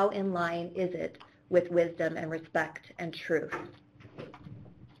 How in line is it with wisdom and respect and truth?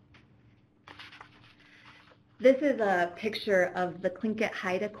 This is a picture of the Tlingit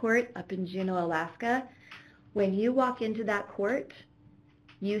Haida Court up in Juneau, Alaska. When you walk into that court,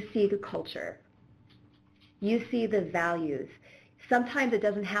 you see the culture. You see the values. Sometimes it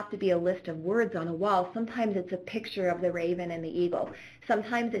doesn't have to be a list of words on a wall. Sometimes it's a picture of the raven and the eagle.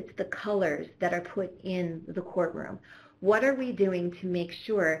 Sometimes it's the colors that are put in the courtroom. What are we doing to make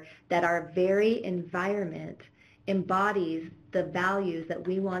sure that our very environment embodies the values that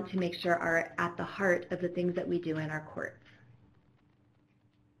we want to make sure are at the heart of the things that we do in our courts?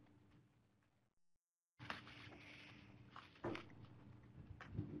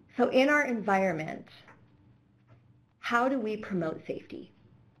 So in our environment, how do we promote safety?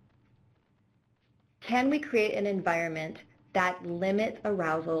 Can we create an environment that limits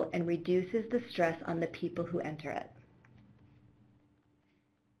arousal and reduces the stress on the people who enter it?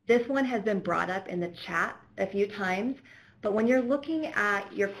 This one has been brought up in the chat a few times, but when you're looking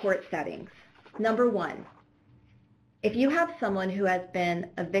at your court settings, number one, if you have someone who has been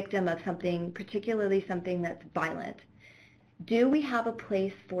a victim of something, particularly something that's violent, do we have a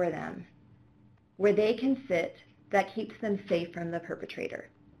place for them where they can sit that keeps them safe from the perpetrator?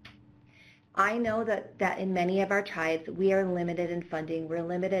 I know that in many of our tribes, we are limited in funding. We're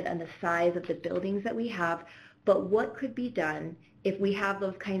limited on the size of the buildings that we have, but what could be done if we have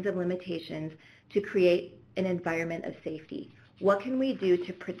those kinds of limitations to create an environment of safety? What can we do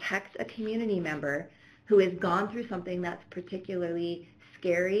to protect a community member who has gone through something that's particularly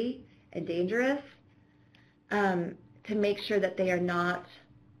scary and dangerous, to make sure that they're not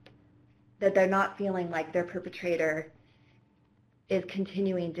feeling like their perpetrator is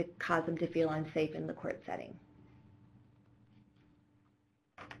continuing to cause them to feel unsafe in the court setting?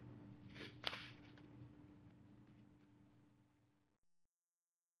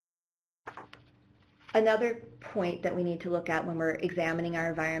 Another point that we need to look at when we're examining our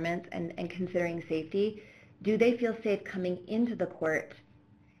environments and considering safety, do they feel safe coming into the court?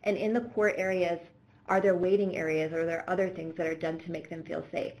 And in the court areas, are there waiting areas, or are there other things that are done to make them feel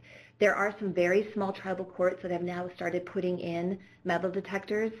safe? There are some very small tribal courts that have now started putting in metal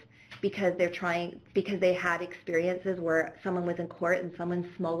detectors because they had experiences where someone was in court and someone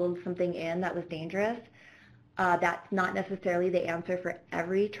smuggled something in that was dangerous. That's not necessarily the answer for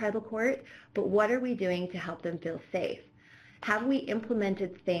every tribal court, but what are we doing to help them feel safe? Have we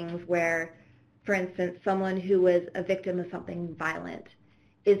implemented things where, for instance, someone who was a victim of something violent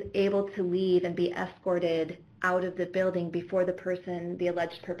is able to leave and be escorted out of the building before the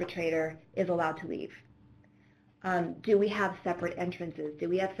alleged perpetrator, is allowed to leave? Do we have separate entrances? Do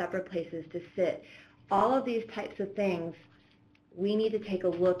we have separate places to sit? All of these types of things, we need to take a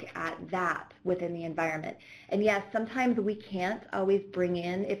look at that within the environment. And yes, sometimes we can't always bring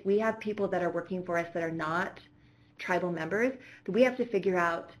in, if we have people that are working for us that are not tribal members, we have to figure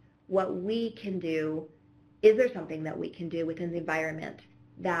out what we can do. Is there something that we can do within the environment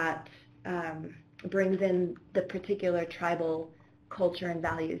that brings in the particular tribal culture and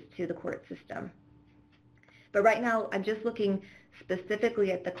values to the court system? But right now, I'm just looking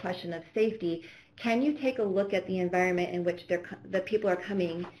specifically at the question of safety. Can you take a look at the environment in which the people are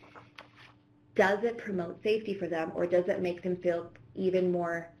coming? Does it promote safety for them, or does it make them feel even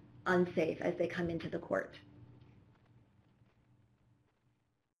more unsafe as they come into the court?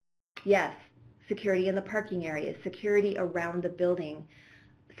 Yes, security in the parking areas, security around the building.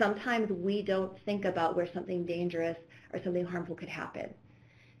 Sometimes we don't think about where something dangerous or something harmful could happen.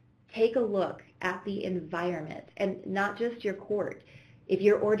 Take a look at the environment, and not just your court. If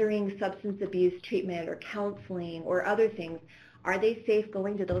you're ordering substance abuse treatment or counseling or other things, are they safe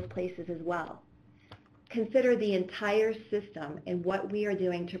going to those places as well? consider the entire system and what we are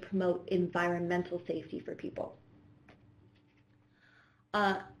doing to promote environmental safety for people.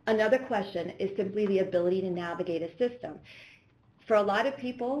 Another question is simply the ability to navigate a system. For a lot of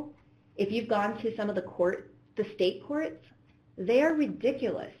people, if you've gone to some of the state courts, they are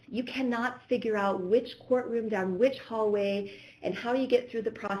ridiculous. You cannot figure out which courtroom down which hallway and how you get through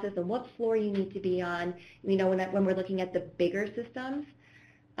the process and what floor you need to be on, when we're looking at the bigger systems.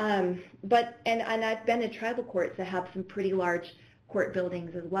 And I've been in tribal courts that have some pretty large court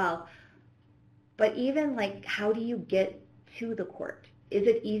buildings as well. But even like, how do you get to the court? Is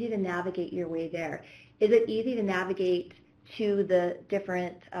it easy to navigate your way there? Is it easy to navigate to the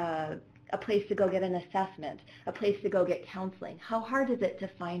different, a place to go get an assessment, a place to go get counseling? How hard is it to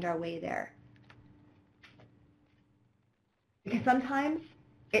find our way there? Because sometimes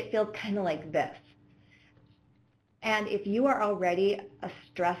it feels kind of like this. And if you are already a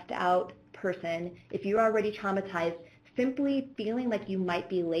stressed out person, if you're already traumatized, simply feeling like you might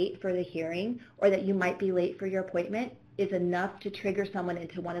be late for the hearing or that you might be late for your appointment is enough to trigger someone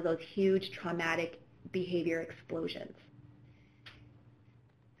into one of those huge traumatic behavior explosions.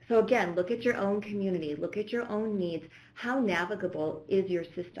 So again, look at your own community, look at your own needs. How navigable is your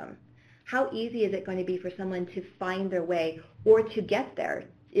system? How easy is it going to be for someone to find their way or to get there?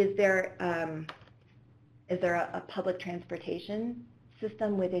 Is there a public transportation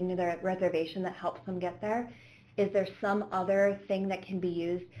system within their reservation that helps them get there? Is there some other thing that can be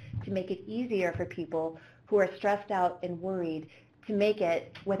used to make it easier for people who are stressed out and worried to make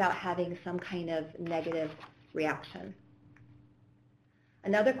it without having some kind of negative reaction?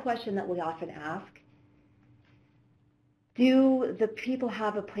 Another question that we often ask, do the people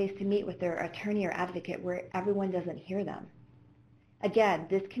have a place to meet with their attorney or advocate where everyone doesn't hear them? Again,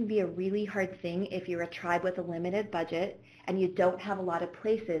 this can be a really hard thing if you're a tribe with a limited budget and you don't have a lot of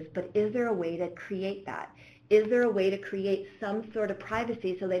places, but is there a way to create that? Is there a way to create some sort of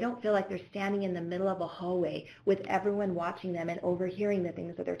privacy so they don't feel like they're standing in the middle of a hallway with everyone watching them and overhearing the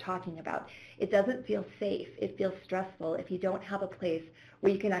things that they're talking about? It doesn't feel safe. It feels stressful if you don't have a place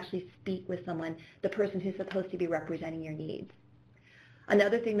where you can actually speak with someone, the person who's supposed to be representing your needs.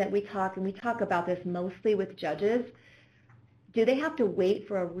 Another thing that we talk about this mostly with judges, do they have to wait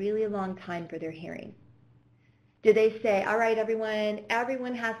for a really long time for their hearing? Do they say, all right,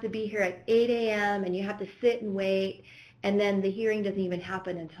 everyone has to be here at 8 a.m. and you have to sit and wait, and then the hearing doesn't even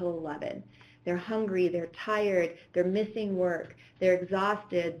happen until 11? They're hungry, they're tired, they're missing work, they're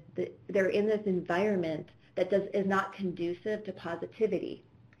exhausted, they're in this environment that is not conducive to positivity.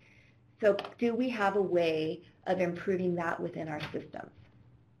 So do we have a way of improving that within our systems?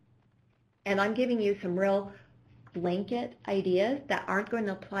 And I'm giving you some real blanket ideas that aren't going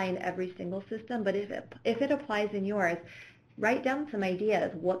to apply in every single system, but if it applies in yours, write down some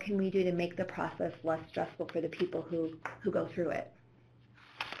ideas. What can we do to make the process less stressful for the people who go through it?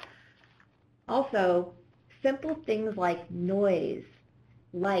 Also, simple things like noise,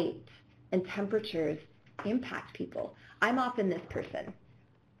 light, and temperatures impact people. I'm often this person.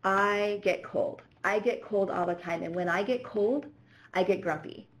 I get cold. I get cold all the time, and when I get cold, I get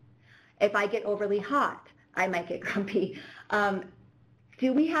grumpy. If I get overly hot, I might get grumpy.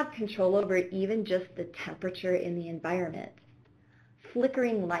 Do we have control over even just the temperature in the environment?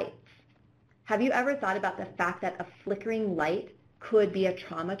 Flickering lights. Have you ever thought about the fact that a flickering light could be a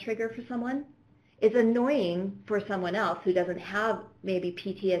trauma trigger for someone? It's annoying for someone else who doesn't have maybe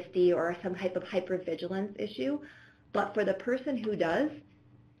PTSD or some type of hypervigilance issue, but for the person who does,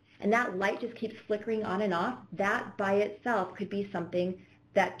 and that light just keeps flickering on and off, that by itself could be something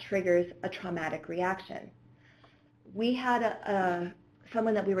that triggers a traumatic reaction. We had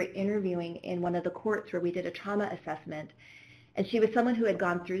someone that we were interviewing in one of the courts where we did a trauma assessment, and she was someone who had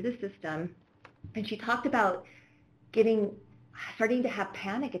gone through the system, and she talked about starting to have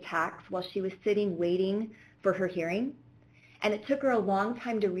panic attacks while she was sitting waiting for her hearing, and it took her a long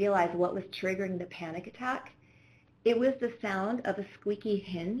time to realize what was triggering the panic attack. It was the sound of a squeaky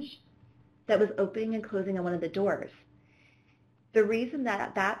hinge that was opening and closing on one of the doors. The reason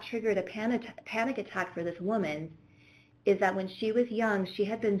that triggered a panic attack for this woman is that when she was young, she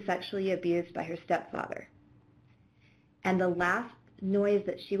had been sexually abused by her stepfather. And the last noise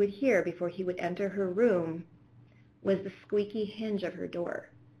that she would hear before he would enter her room was the squeaky hinge of her door.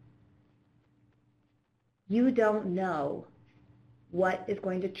 You don't know what is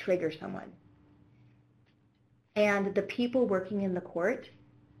going to trigger someone. And the people working in the court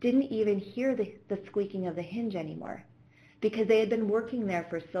didn't even hear the squeaking of the hinge anymore because they had been working there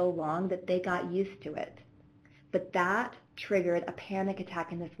for so long that they got used to it. But that triggered a panic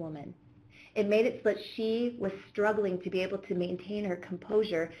attack in this woman. It made it so that she was struggling to be able to maintain her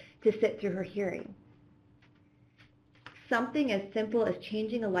composure to sit through her hearing. something as simple as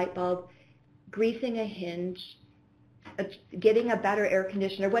changing a light bulb, greasing a hinge, getting a better air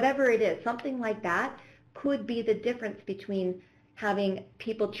conditioner, whatever it is, something like that could be the difference between having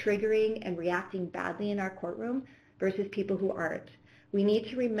people triggering and reacting badly in our courtroom versus people who aren't. We need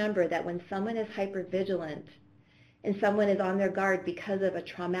to remember that when someone is hypervigilant and someone is on their guard because of a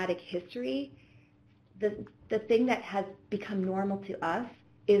traumatic history, the thing that has become normal to us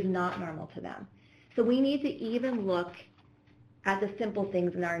is not normal to them. So we need to even look at the simple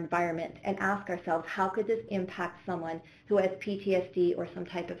things in our environment and ask ourselves, how could this impact someone who has PTSD or some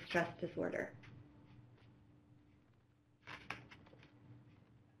type of stress disorder?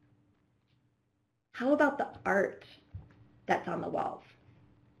 How about the art that's on the walls?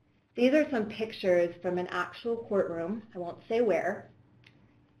 These are some pictures from an actual courtroom. I won't say where.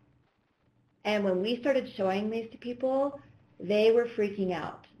 And when we started showing these to people, they were freaking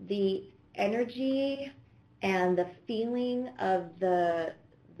out. The energy and the feeling of the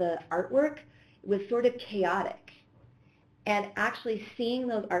artwork was sort of chaotic. And actually seeing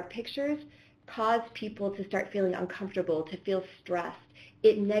those art pictures caused people to start feeling uncomfortable, to feel stressed.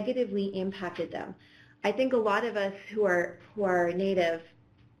 It negatively impacted them. I think a lot of us who are Native,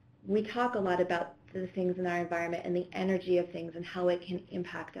 we talk a lot about the things in our environment and the energy of things and how it can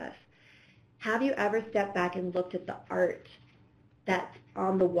impact us. Have you ever stepped back and looked at the art that's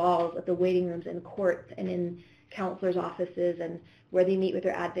on the walls of the waiting rooms in courts and in counselors' offices and where they meet with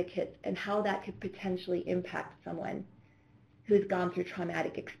their advocates, and how that could potentially impact someone who's gone through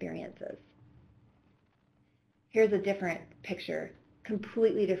traumatic experiences? Here's a different picture,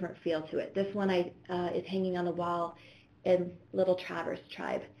 completely different feel to it. This one is hanging on the wall in Little Traverse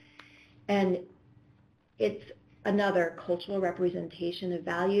Tribe. And it's another cultural representation of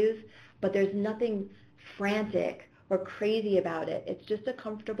values, but there's nothing frantic or crazy about it. It's just a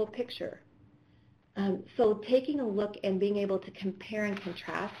comfortable picture. So taking a look and being able to compare and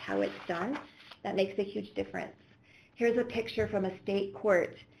contrast how it's done, that makes a huge difference. Here's a picture from a state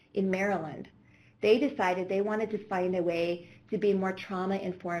court in Maryland. They decided they wanted to find a way to be more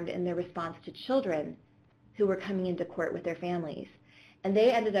trauma-informed in their response to children who were coming into court with their families. And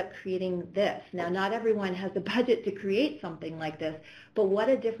they ended up creating this. Now, not everyone has the budget to create something like this, but what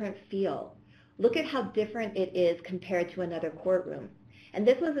a different feel. Look at how different it is compared to another courtroom. And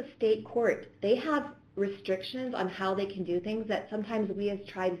this was a state court. They have restrictions on how they can do things that sometimes we as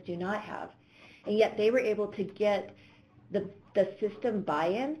tribes do not have. And yet they were able to get the system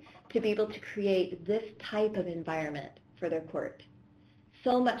buy-in to be able to create this type of environment for their court.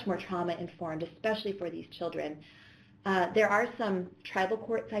 So much more trauma-informed, especially for these children. There are some tribal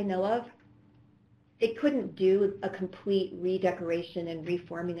courts I know of. They couldn't do a complete redecoration and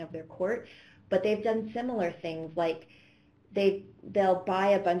reforming of their court, but they've done similar things, like they'll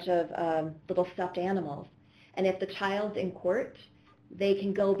buy a bunch of little stuffed animals, and if the child's in court, they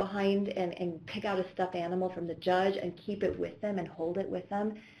can go behind and pick out a stuffed animal from the judge and keep it with them and hold it with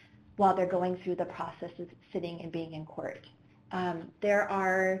them while they're going through the process of sitting and being in court. There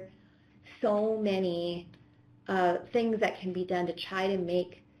are so many things that can be done to try to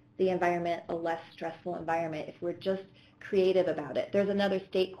make the environment a less stressful environment if we're just creative about it. There's another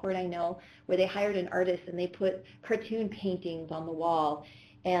state court I know where they hired an artist and they put cartoon paintings on the wall,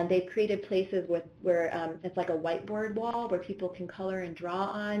 and they've created places where it's like a whiteboard wall where people can color and draw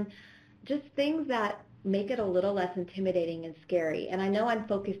on, just things that make it a little less intimidating and scary. And I know I'm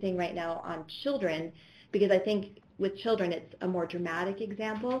focusing right now on children because I think with children it's a more dramatic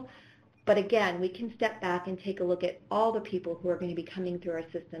example. But again, we can step back and take a look at all the people who are going to be coming through our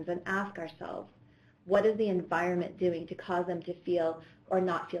systems and ask ourselves, what is the environment doing to cause them to feel or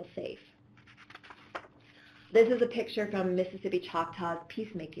not feel safe? This is a picture from Mississippi Choctaw's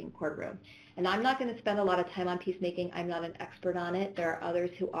peacemaking courtroom. And I'm not going to spend a lot of time on peacemaking. I'm not an expert on it. There are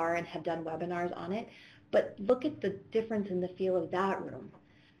others who are and have done webinars on it. But look at the difference in the feel of that room.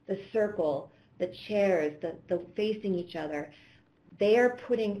 The circle, the chairs, the facing each other. They're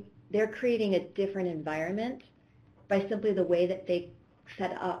creating a different environment by simply the way that they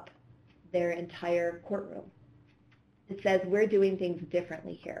set up their entire courtroom. It says we're doing things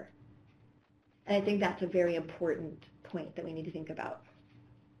differently here. And I think that's a very important point that we need to think about.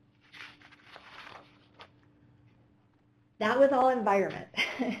 That was all environment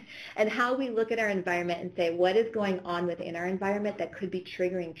and how we look at our environment and say what is going on within our environment that could be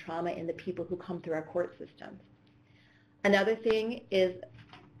triggering trauma in the people who come through our court systems. Another thing is,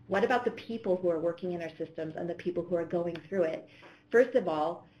 what about the people who are working in our systems and the people who are going through it? First of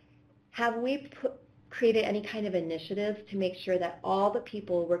all, have we created any kind of initiatives to make sure that all the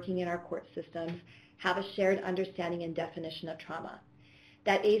people working in our court systems have a shared understanding and definition of trauma?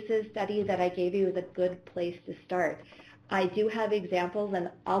 That ACEs study that I gave you is a good place to start. I do have examples, and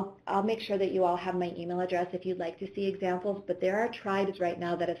I'll make sure that you all have my email address if you'd like to see examples, but there are tribes right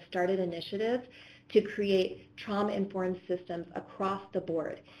now that have started initiatives to create trauma-informed systems across the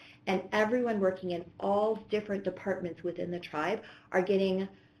board. And everyone working in all different departments within the tribe are getting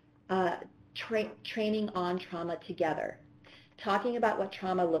training on trauma together, talking about what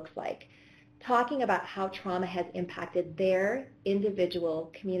trauma looks like, talking about how trauma has impacted their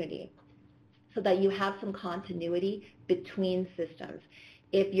individual community, so that you have some continuity between systems.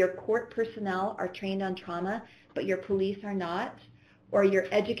 If your court personnel are trained on trauma, but your police are not, or your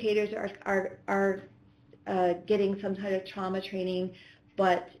educators are getting some kind of trauma training,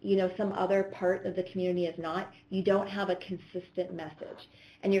 but some other part of the community is not, you don't have a consistent message.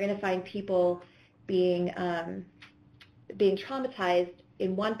 And you're going to find people being traumatized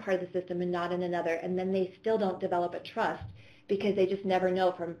in one part of the system and not in another, and then they still don't develop a trust because they just never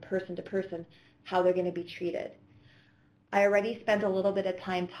know from person to person how they're going to be treated. I already spent a little bit of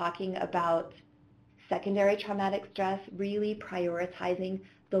time talking about secondary traumatic stress, really prioritizing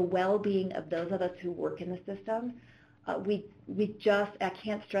the well-being of those of us who work in the system. I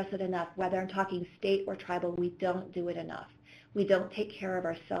can't stress it enough, whether I'm talking state or tribal, we don't do it enough. We don't take care of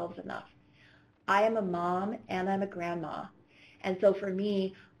ourselves enough. I am a mom and I'm a grandma. And so for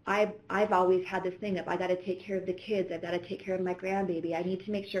me, I've always had this thing of I got to take care of the kids, I've got to take care of my grandbaby, I need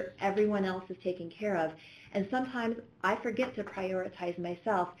to make sure everyone else is taken care of. And sometimes I forget to prioritize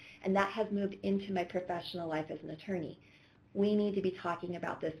myself, and that has moved into my professional life as an attorney. We need to be talking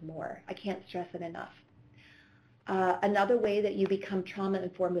about this more. I can't stress it enough. Another way that you become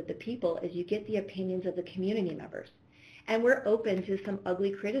trauma-informed with the people is you get the opinions of the community members. And we're open to some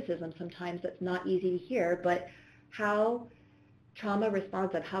ugly criticism sometimes that's not easy to hear, but how trauma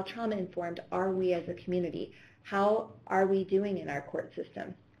responsive, how trauma informed are we as a community? How are we doing in our court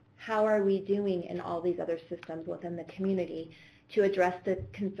system? How are we doing in all these other systems within the community to address the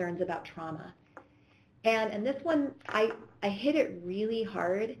concerns about trauma? And in this one, I hit it really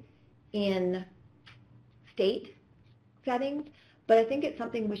hard in state settings, but I think it's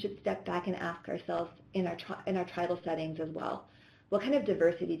something we should step back and ask ourselves in our tribal settings as well. What kind of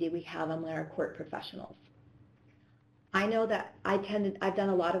diversity do we have among our court professionals? I know that I've done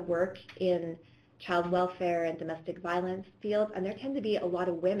a lot of work in child welfare and domestic violence fields, and there tend to be a lot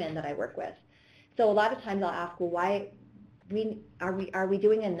of women that I work with. So a lot of times I'll ask, well, why are we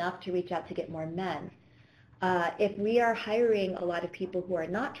doing enough to reach out to get more men? If we are hiring a lot of people who are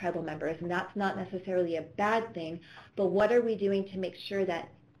not tribal members, and that's not necessarily a bad thing, but what are we doing to make sure that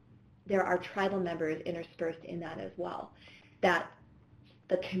there are tribal members interspersed in that as well? That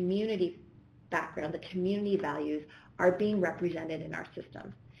the community background, the community values are being represented in our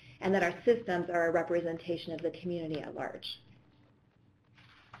system, and that our systems are a representation of the community at large.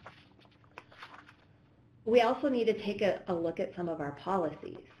 We also need to take a look at some of our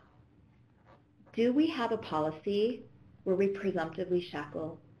policies. Do we have a policy where we presumptively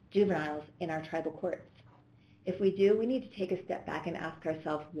shackle juveniles in our tribal courts? If we do, we need to take a step back and ask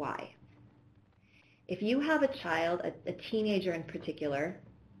ourselves why. If you have a child, a teenager in particular,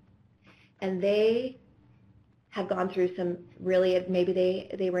 and they have gone through some really, maybe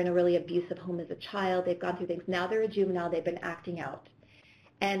they were in a really abusive home as a child, they've gone through things, now they're a juvenile, they've been acting out,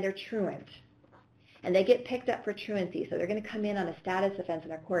 and they're truant. And they get picked up for truancy, so they're going to come in on a status offense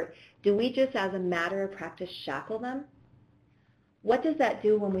in our court. Do we just, as a matter of practice, shackle them? What does that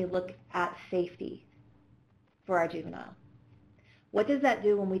do when we look at safety for our juvenile? What does that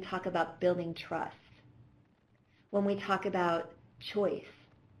do when we talk about building trust? When we talk about choice?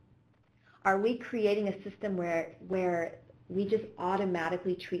 Are we creating a system where we just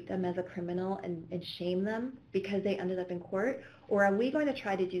automatically treat them as a criminal and shame them because they ended up in court? Or are we going to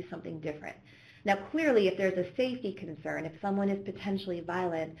try to do something different? Now, clearly, if there's a safety concern, if someone is potentially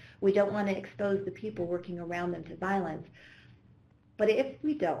violent, we don't want to expose the people working around them to violence. But if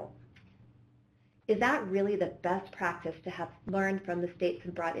we don't, is that really the best practice to have learned from the states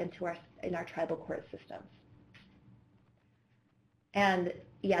and brought into our tribal court systems? And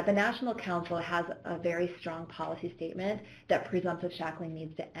yeah, the National Council has a very strong policy statement that presumptive shackling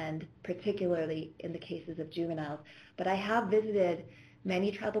needs to end, particularly in the cases of juveniles. But I have visited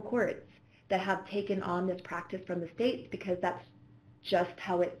many tribal courts that have taken on this practice from the states because that's just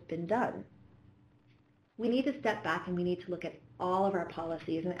how it's been done. We need to step back and we need to look at all of our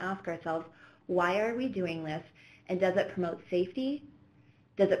policies and ask ourselves, why are we doing this? And does it promote safety?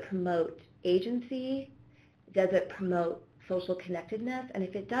 Does it promote agency? Does it promote social connectedness? And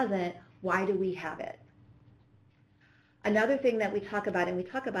if it doesn't, why do we have it? Another thing that we talk about, and we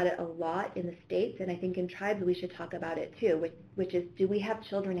talk about it a lot in the states, and I think in tribes we should talk about it too, which is, do we have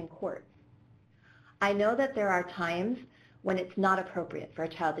children in court? I know that there are times when it's not appropriate for a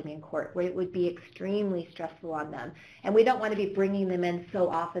child to be in court, where it would be extremely stressful on them. And we don't want to be bringing them in so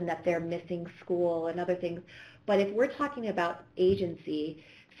often that they're missing school and other things. But if we're talking about agency,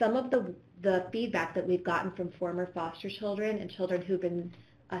 some of the feedback that we've gotten from former foster children and children who've been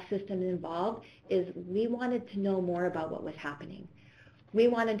system involved is we wanted to know more about what was happening. We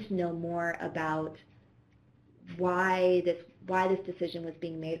wanted to know more about why this decision was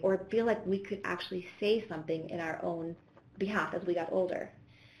being made, or feel like we could actually say something in our own behalf as we got older.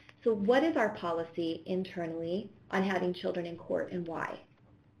 So what is our policy internally on having children in court, and why?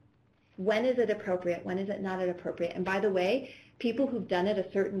 When is it appropriate? When is it not appropriate? And by the way, people who've done it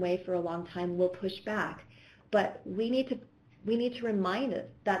a certain way for a long time will push back. But we need to remind us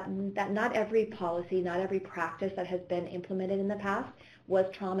that not every policy, not every practice that has been implemented in the past was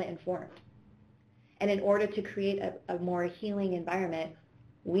trauma-informed. And in order to create a more healing environment,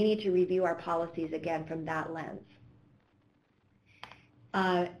 we need to review our policies again from that lens.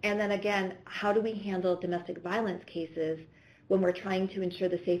 And then again, how do we handle domestic violence cases when we're trying to ensure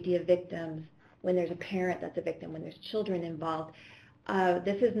the safety of victims, when there's a parent that's a victim, when there's children involved?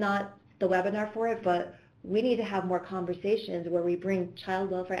 This is not the webinar for it, but we need to have more conversations where we bring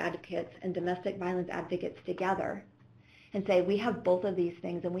child welfare advocates and domestic violence advocates together and say we have both of these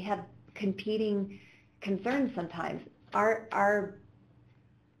things and we have competing concerns sometimes.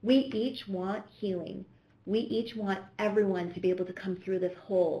 We each want healing. We each want everyone to be able to come through this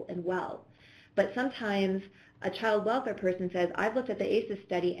whole and well. But sometimes a child welfare person says, I've looked at the ACEs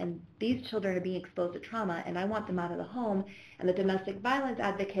study and these children are being exposed to trauma and I want them out of the home. And the domestic violence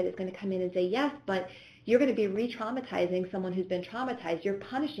advocate is going to come in and say, yes, but you're going to be re-traumatizing someone who's been traumatized. You're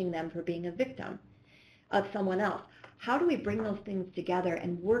punishing them for being a victim of someone else. How do we bring those things together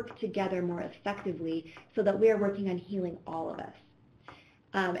and work together more effectively so that we are working on healing all of us?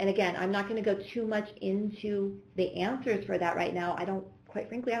 And again, I'm not going to go too much into the answers for that right now. Quite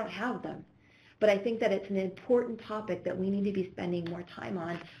frankly, I don't have them. But I think that it's an important topic that we need to be spending more time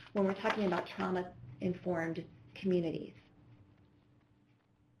on when we're talking about trauma-informed communities.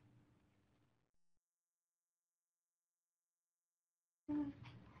 I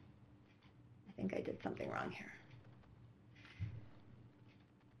think I did something wrong here.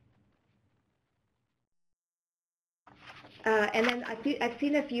 And then I've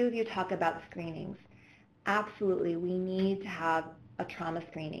seen a few of you talk about screenings. Absolutely, we need to have a trauma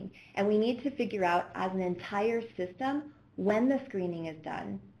screening. And we need to figure out as an entire system when the screening is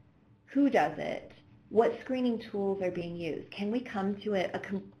done, who does it, what screening tools are being used. Can we come to an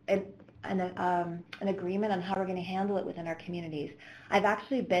agreement on how we're going to handle it within our communities? I've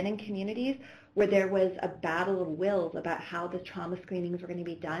actually been in communities where there was a battle of wills about how the trauma screenings were going to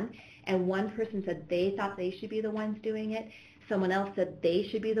be done. And one person said they thought they should be the ones doing it. Someone else said they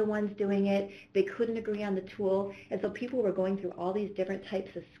should be the ones doing it. They couldn't agree on the tool. And so people were going through all these different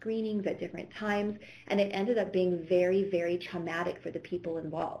types of screenings at different times. And it ended up being very, very traumatic for the people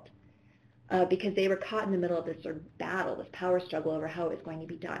involved because they were caught in the middle of this sort of battle, this power struggle over how it was going to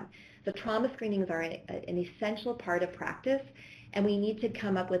be done. So trauma screenings are an essential part of practice, and we need to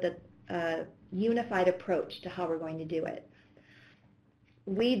come up with a unified approach to how we're going to do it.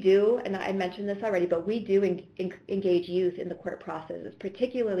 We do, and I mentioned this already, but we do engage youth in the court processes,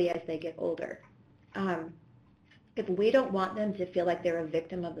 particularly as they get older. If we don't want them to feel like they're a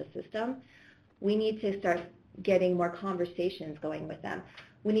victim of the system, we need to start getting more conversations going with them.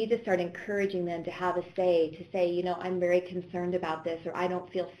 We need to start encouraging them to have a say, to say, you know, I'm very concerned about this, or I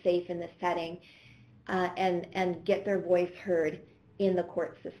don't feel safe in this setting, and get their voice heard in the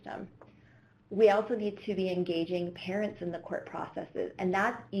court system. We also need to be engaging parents in the court processes, and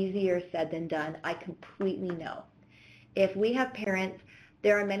that's easier said than done, I completely know. If we have parents,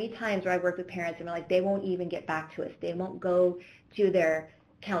 there are many times where I work with parents and they're like, they won't even get back to us. They won't go to their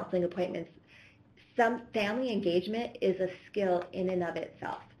counseling appointments. Some family engagement is a skill in and of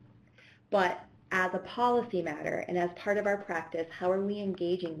itself. But as a policy matter and as part of our practice, how are we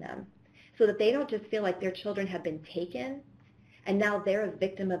engaging them so that they don't just feel like their children have been taken and now they're a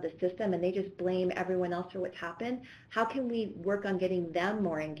victim of the system and they just blame everyone else for what's happened? How can we work on getting them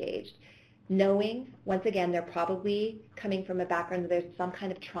more engaged? Knowing, once again, they're probably coming from a background where there's some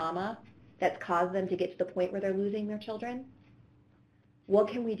kind of trauma that's caused them to get to the point where they're losing their children. What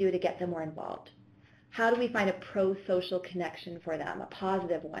can we do to get them more involved? How do we find a pro-social connection for them, a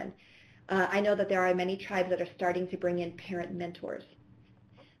positive one? I know that there are many tribes that are starting to bring in parent mentors,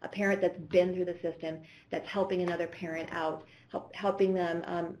 a parent that's been through the system, that's helping another parent out, helping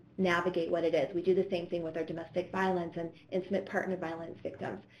them navigate what it is. We do the same thing with our domestic violence and intimate partner violence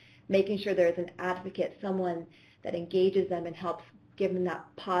victims, making sure there's an advocate, someone that engages them and helps give them that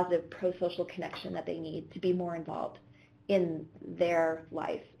positive pro-social connection that they need to be more involved in their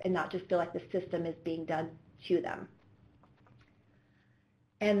life and not just feel like the system is being done to them.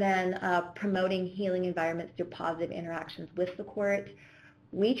 And then promoting healing environments through positive interactions with the court.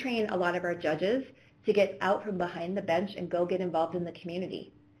 We train a lot of our judges to get out from behind the bench and go get involved in the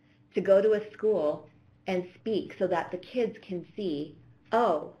community, to go to a school and speak so that the kids can see,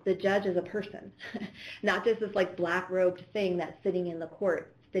 oh, the judge is a person, not just this like black-robed thing that's sitting in the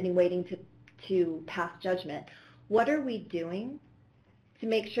court, sitting waiting to pass judgment. What are we doing to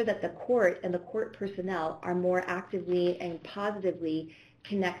make sure that the court and the court personnel are more actively and positively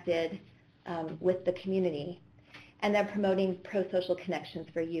connected with the community, and then promoting pro-social connections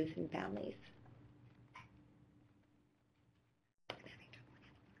for youth and families.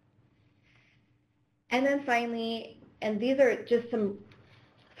 And then finally, and these are just some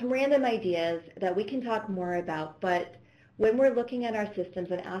random ideas that we can talk more about, but when we're looking at our systems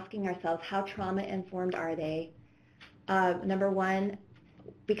and asking ourselves how trauma-informed are they, number one,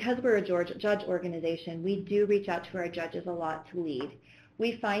 because we're a judge organization, we do reach out to our judges a lot to lead.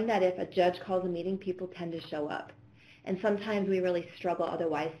 We find that if a judge calls a meeting, people tend to show up. And sometimes we really struggle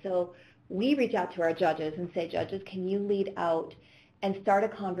otherwise. So we reach out to our judges and say, judges, can you lead out and start a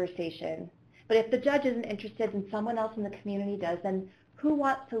conversation? But if the judge isn't interested and someone else in the community does, then who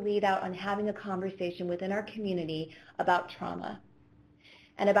wants to lead out on having a conversation within our community about trauma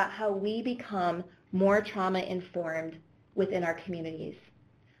and about how we become more trauma-informed within our communities?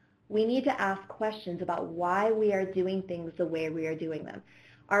 We need to ask questions about why we are doing things the way we are doing them.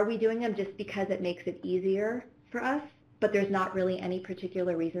 Are we doing them just because it makes it easier for us, but there's not really any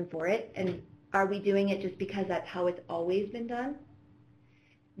particular reason for it? And are we doing it just because that's how it's always been done?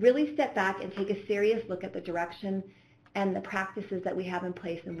 Really step back and take a serious look at the direction and the practices that we have in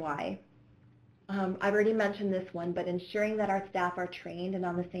place and why. I've already mentioned this one, but ensuring that our staff are trained and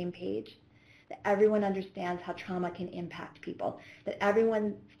on the same page, that everyone understands how trauma can impact people, that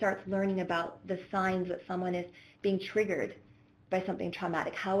everyone starts learning about the signs that someone is being triggered by something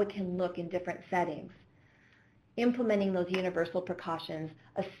traumatic, how it can look in different settings. Implementing those universal precautions.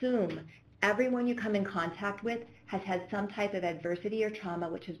 Assume everyone you come in contact with has had some type of adversity or trauma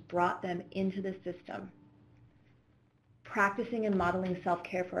which has brought them into the system. Practicing and modeling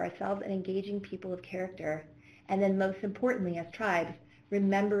self-care for ourselves and engaging people of character. And then most importantly, as tribes,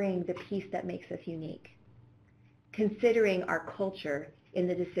 remembering the piece that makes us unique. Considering our culture in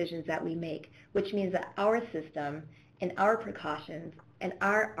the decisions that we make, which means that our system and our precautions and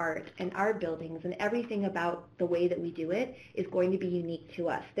our art and our buildings and everything about the way that we do it is going to be unique to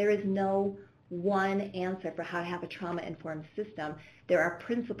us. There is no one answer for how to have a trauma-informed system. There are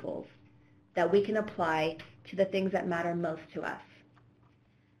principles that we can apply to the things that matter most to us.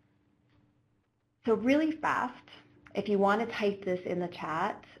 So really fast, if you want to type this in the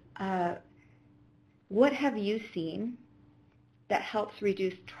chat, what have you seen that helps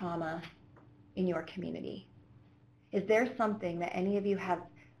reduce trauma in your community? Is there something that any of you have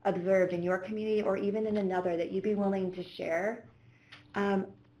observed in your community or even in another that you'd be willing to share?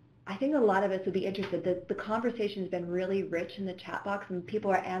 I think a lot of us would be interested. The conversation has been really rich in the chat box, and people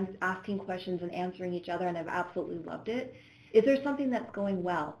are asking questions and answering each other, and I've absolutely loved it. Is there something that's going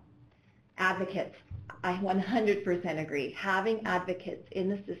well? Advocates. I 100% agree. Having advocates in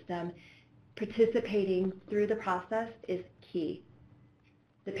the system participating through the process is key.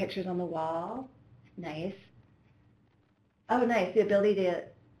 The pictures on the wall, nice. Oh, nice, the ability to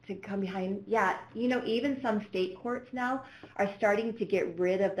come behind. Yeah, you know, even some state courts now are starting to get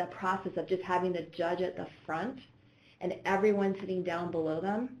rid of the process of just having the judge at the front and everyone sitting down below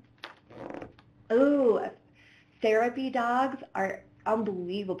them. Oh, therapy dogs are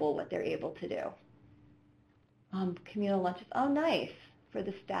unbelievable what they're able to do. Communal lunches, oh nice, for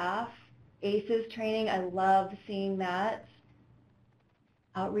the staff. ACEs training, I love seeing that.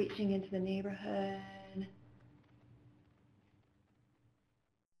 Outreaching into the neighborhood.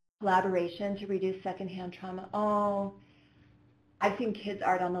 Collaboration to reduce secondhand trauma. Oh, I've seen kids'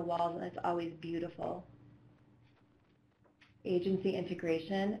 art on the walls and it's always beautiful. Agency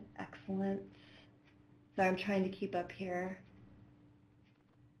integration, excellent. So I'm trying to keep up here.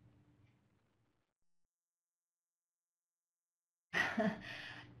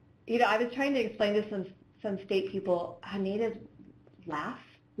 You know, I was trying to explain to some state people how natives laugh.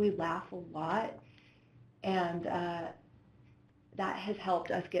 We laugh a lot, and that has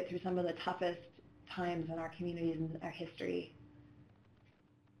helped us get through some of the toughest times in our communities and our history.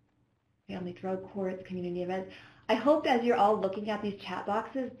 Family drug courts, community events. I hope as you're all looking at these chat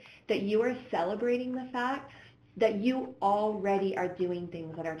boxes that you are celebrating the fact that you already are doing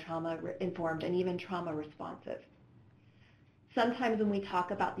things that are trauma-informed and even trauma-responsive. Sometimes when we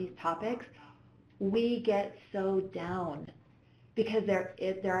talk about these topics, we get so down because there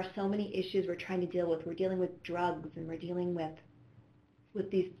are so many issues we're trying to deal with. We're dealing with drugs, and we're dealing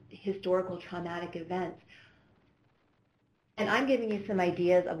with these historical traumatic events. And I'm giving you some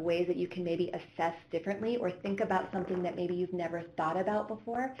ideas of ways that you can maybe assess differently or think about something that maybe you've never thought about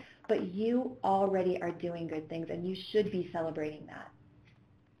before, but you already are doing good things, and you should be celebrating that.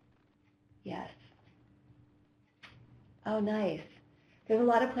 Yes. Oh, nice. There's a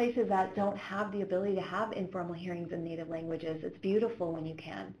lot of places that don't have the ability to have informal hearings in native languages. It's beautiful when you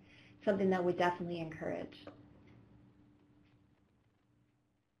can. Something that would definitely encourage.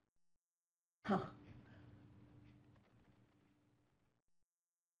 Huh.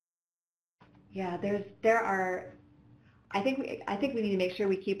 Yeah, I think we need to make sure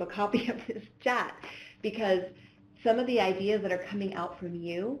we keep a copy of this chat, because some of the ideas that are coming out from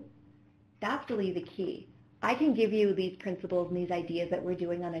you, that's really the key. I can give you these principles and these ideas that we're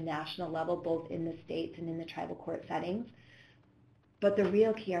doing on a national level, both in the states and in the tribal court settings. But the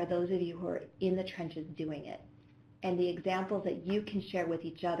real key are those of you who are in the trenches doing it, and the examples that you can share with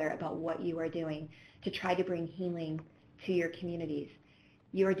each other about what you are doing to try to bring healing to your communities.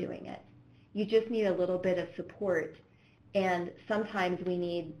 You're doing it. You just need a little bit of support, and sometimes we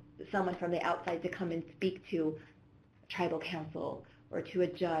need someone from the outside to come and speak to tribal council or to a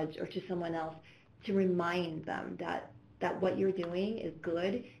judge or to someone else to remind them that what you're doing is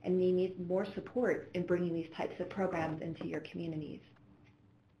good, and you need more support in bringing these types of programs into your communities.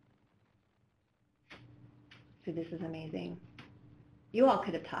 So this is amazing. You all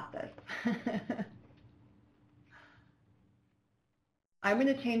could have taught this. I'm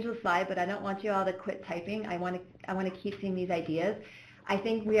going to change the slide, but I don't want you all to quit typing. I want to keep seeing these ideas. I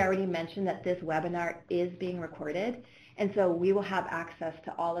think we already mentioned that this webinar is being recorded, and so we will have access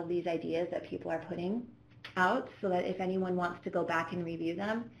to all of these ideas that people are putting out, so that if anyone wants to go back and review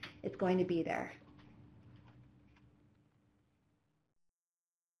them, it's going to be there.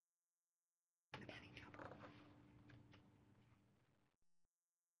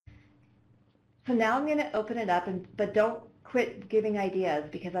 So now I'm going to open it up, but don't quit giving ideas,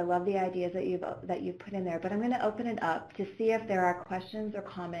 because I love the ideas that you've put in there. But I'm going to open it up to see if there are questions or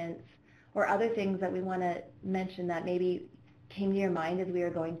comments or other things that we want to mention that maybe came to your mind as we were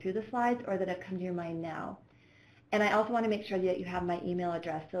going through the slides, or that have come to your mind now. And I also want to make sure that you have my email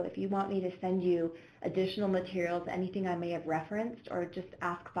address. So if you want me to send you additional materials, anything I may have referenced, or just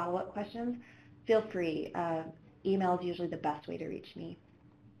ask follow-up questions, feel free. Email is usually the best way to reach me.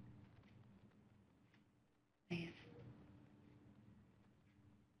 Nice.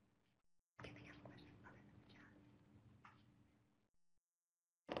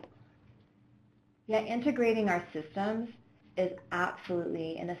 Yeah, integrating our systems is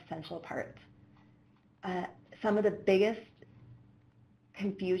absolutely an essential part. Some of the biggest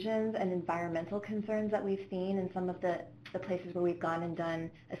confusions and environmental concerns that we've seen in some of the places where we've gone and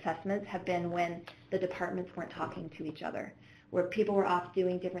done assessments have been when the departments weren't talking to each other, where people were off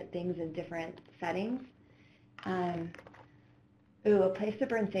doing different things in different settings. A place to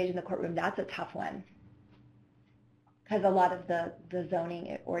burn sage in the courtroom, that's a tough one, because a lot of the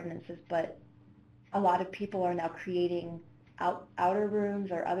zoning ordinances, but a lot of people are now creating outer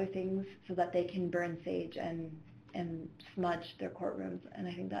rooms or other things so that they can burn sage and smudge their courtrooms, and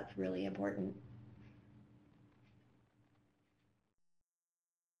I think that's really important.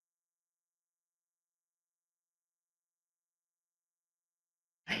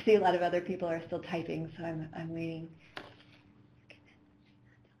 I see a lot of other people are still typing, so I'm waiting.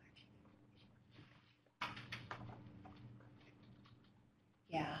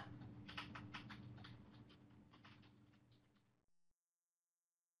 Yeah.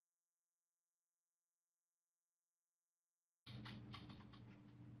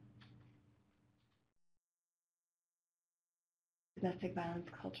 Domestic violence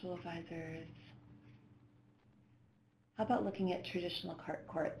cultural advisors. How about looking at traditional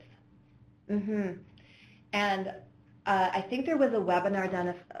courts? And I think there was a webinar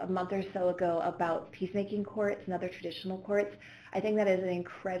done a month or so ago about peacemaking courts and other traditional courts. I think that is an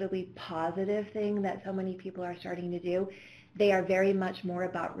incredibly positive thing that so many people are starting to do. They are very much more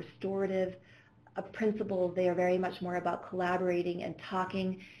about restorative principles. They are very much more about collaborating and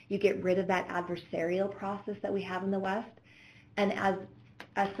talking. You get rid of that adversarial process that we have in the West. And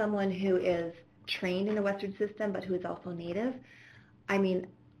as someone who is trained in the Western system, but who is also Native, I mean,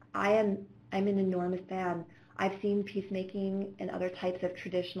 I'm an enormous fan. I've seen peacemaking and other types of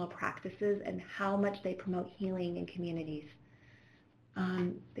traditional practices and how much they promote healing in communities.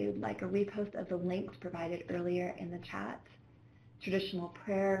 They would like a repost of the links provided earlier in the chat. Traditional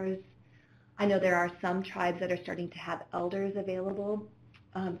prayers. I know there are some tribes that are starting to have elders available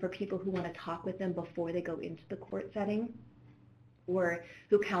for people who want to talk with them before they go into the court setting, or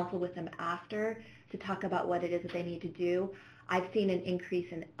who counsel with them after to talk about what it is that they need to do. I've seen an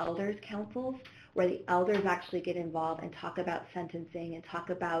increase in elders councils where the elders actually get involved and talk about sentencing and talk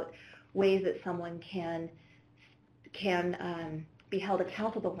about ways that someone can be held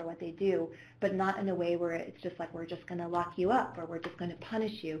accountable for what they do, but not in a way where it's just like we're just going to lock you up or we're just going to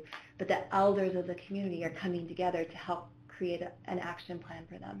punish you, but the elders of the community are coming together to help create an action plan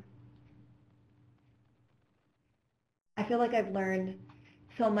for them. I feel like I've learned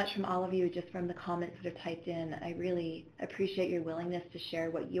so much from all of you just from the comments that are typed in. I really appreciate your willingness to share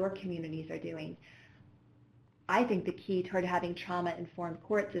what your communities are doing. I think the key toward having trauma-informed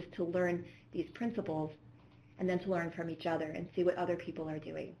courts is to learn these principles and then to learn from each other and see what other people are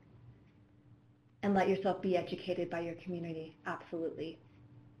doing. And let yourself be educated by your community, absolutely.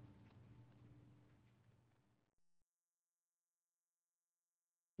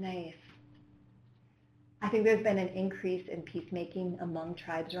 Nice. I think there's been an increase in peacemaking among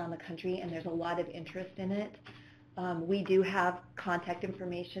tribes around the country, and there's a lot of interest in it. We do have contact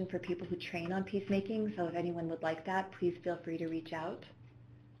information for people who train on peacemaking, so if anyone would like that, please feel free to reach out.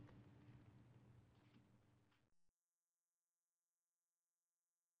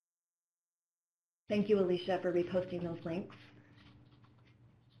 Thank you, Alicia, for reposting those links.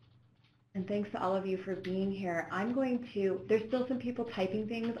 And thanks to all of you for being here. There's still some people typing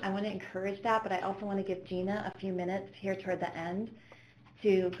things. I want to encourage that, but I also want to give Gina a few minutes here toward the end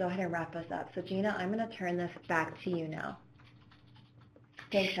to go ahead and wrap us up. So Gina, I'm going to turn this back to you now.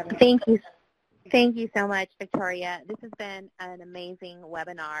 Thanks, everyone. Thank you. Thank you so much, Victoria. This has been an amazing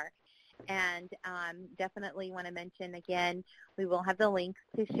webinar. And definitely want to mention again, we will have the links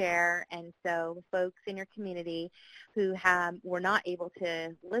to share, and so folks in your community who were not able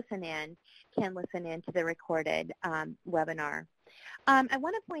to listen in can listen in to the recorded webinar. I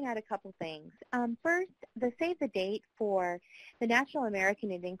want to point out a couple things. First, the save the date for the National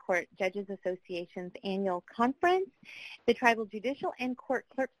American Indian Court Judges Association's annual conference. The Tribal Judicial and Court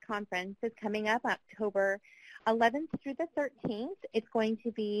Clerks Conference is coming up October 11th through the 13th. It's going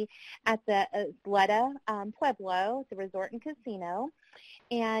to be at the Isleta Pueblo, the resort and casino.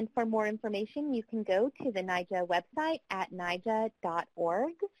 And for more information, you can go to the NYJA website at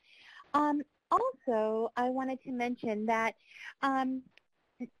nyja.org. Also, I wanted to mention that NYJA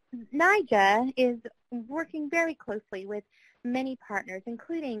is working very closely with many partners,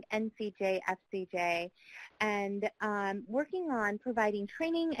 including NCJ, FCJ, and working on providing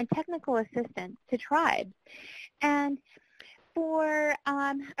training and technical assistance to tribes. And for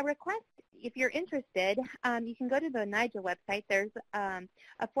a request, if you're interested, you can go to the NYJA website. There's a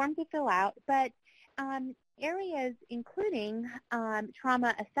form to fill out, but areas including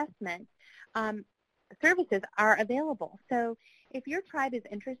trauma assessment services are available. So if your tribe is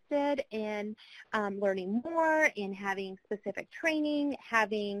interested in learning more, in having specific training,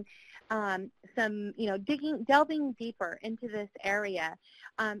 having some, delving deeper into this area,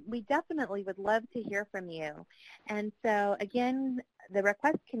 we definitely would love to hear from you. And so again, the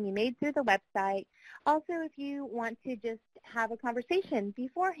request can be made through the website. Also, if you want to just have a conversation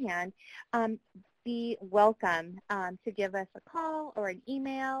beforehand, be welcome to give us a call or an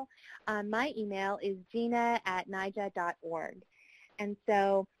email. My email is gina@nyja.org. And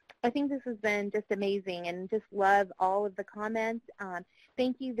so I think this has been just amazing, and just love all of the comments.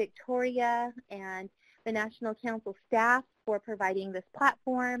 Thank you, Victoria, and the National Council staff for providing this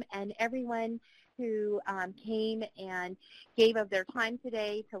platform, and everyone who came and gave of their time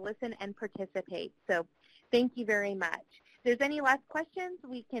today to listen and participate. So thank you very much. If there's any last questions,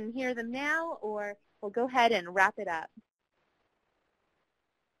 we can hear them now, or we'll go ahead and wrap it up.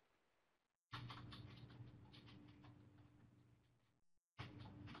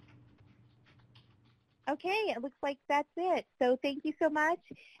 Okay, it looks like that's it. So thank you so much.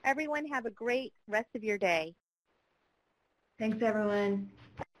 Everyone have a great rest of your day. Thanks, everyone.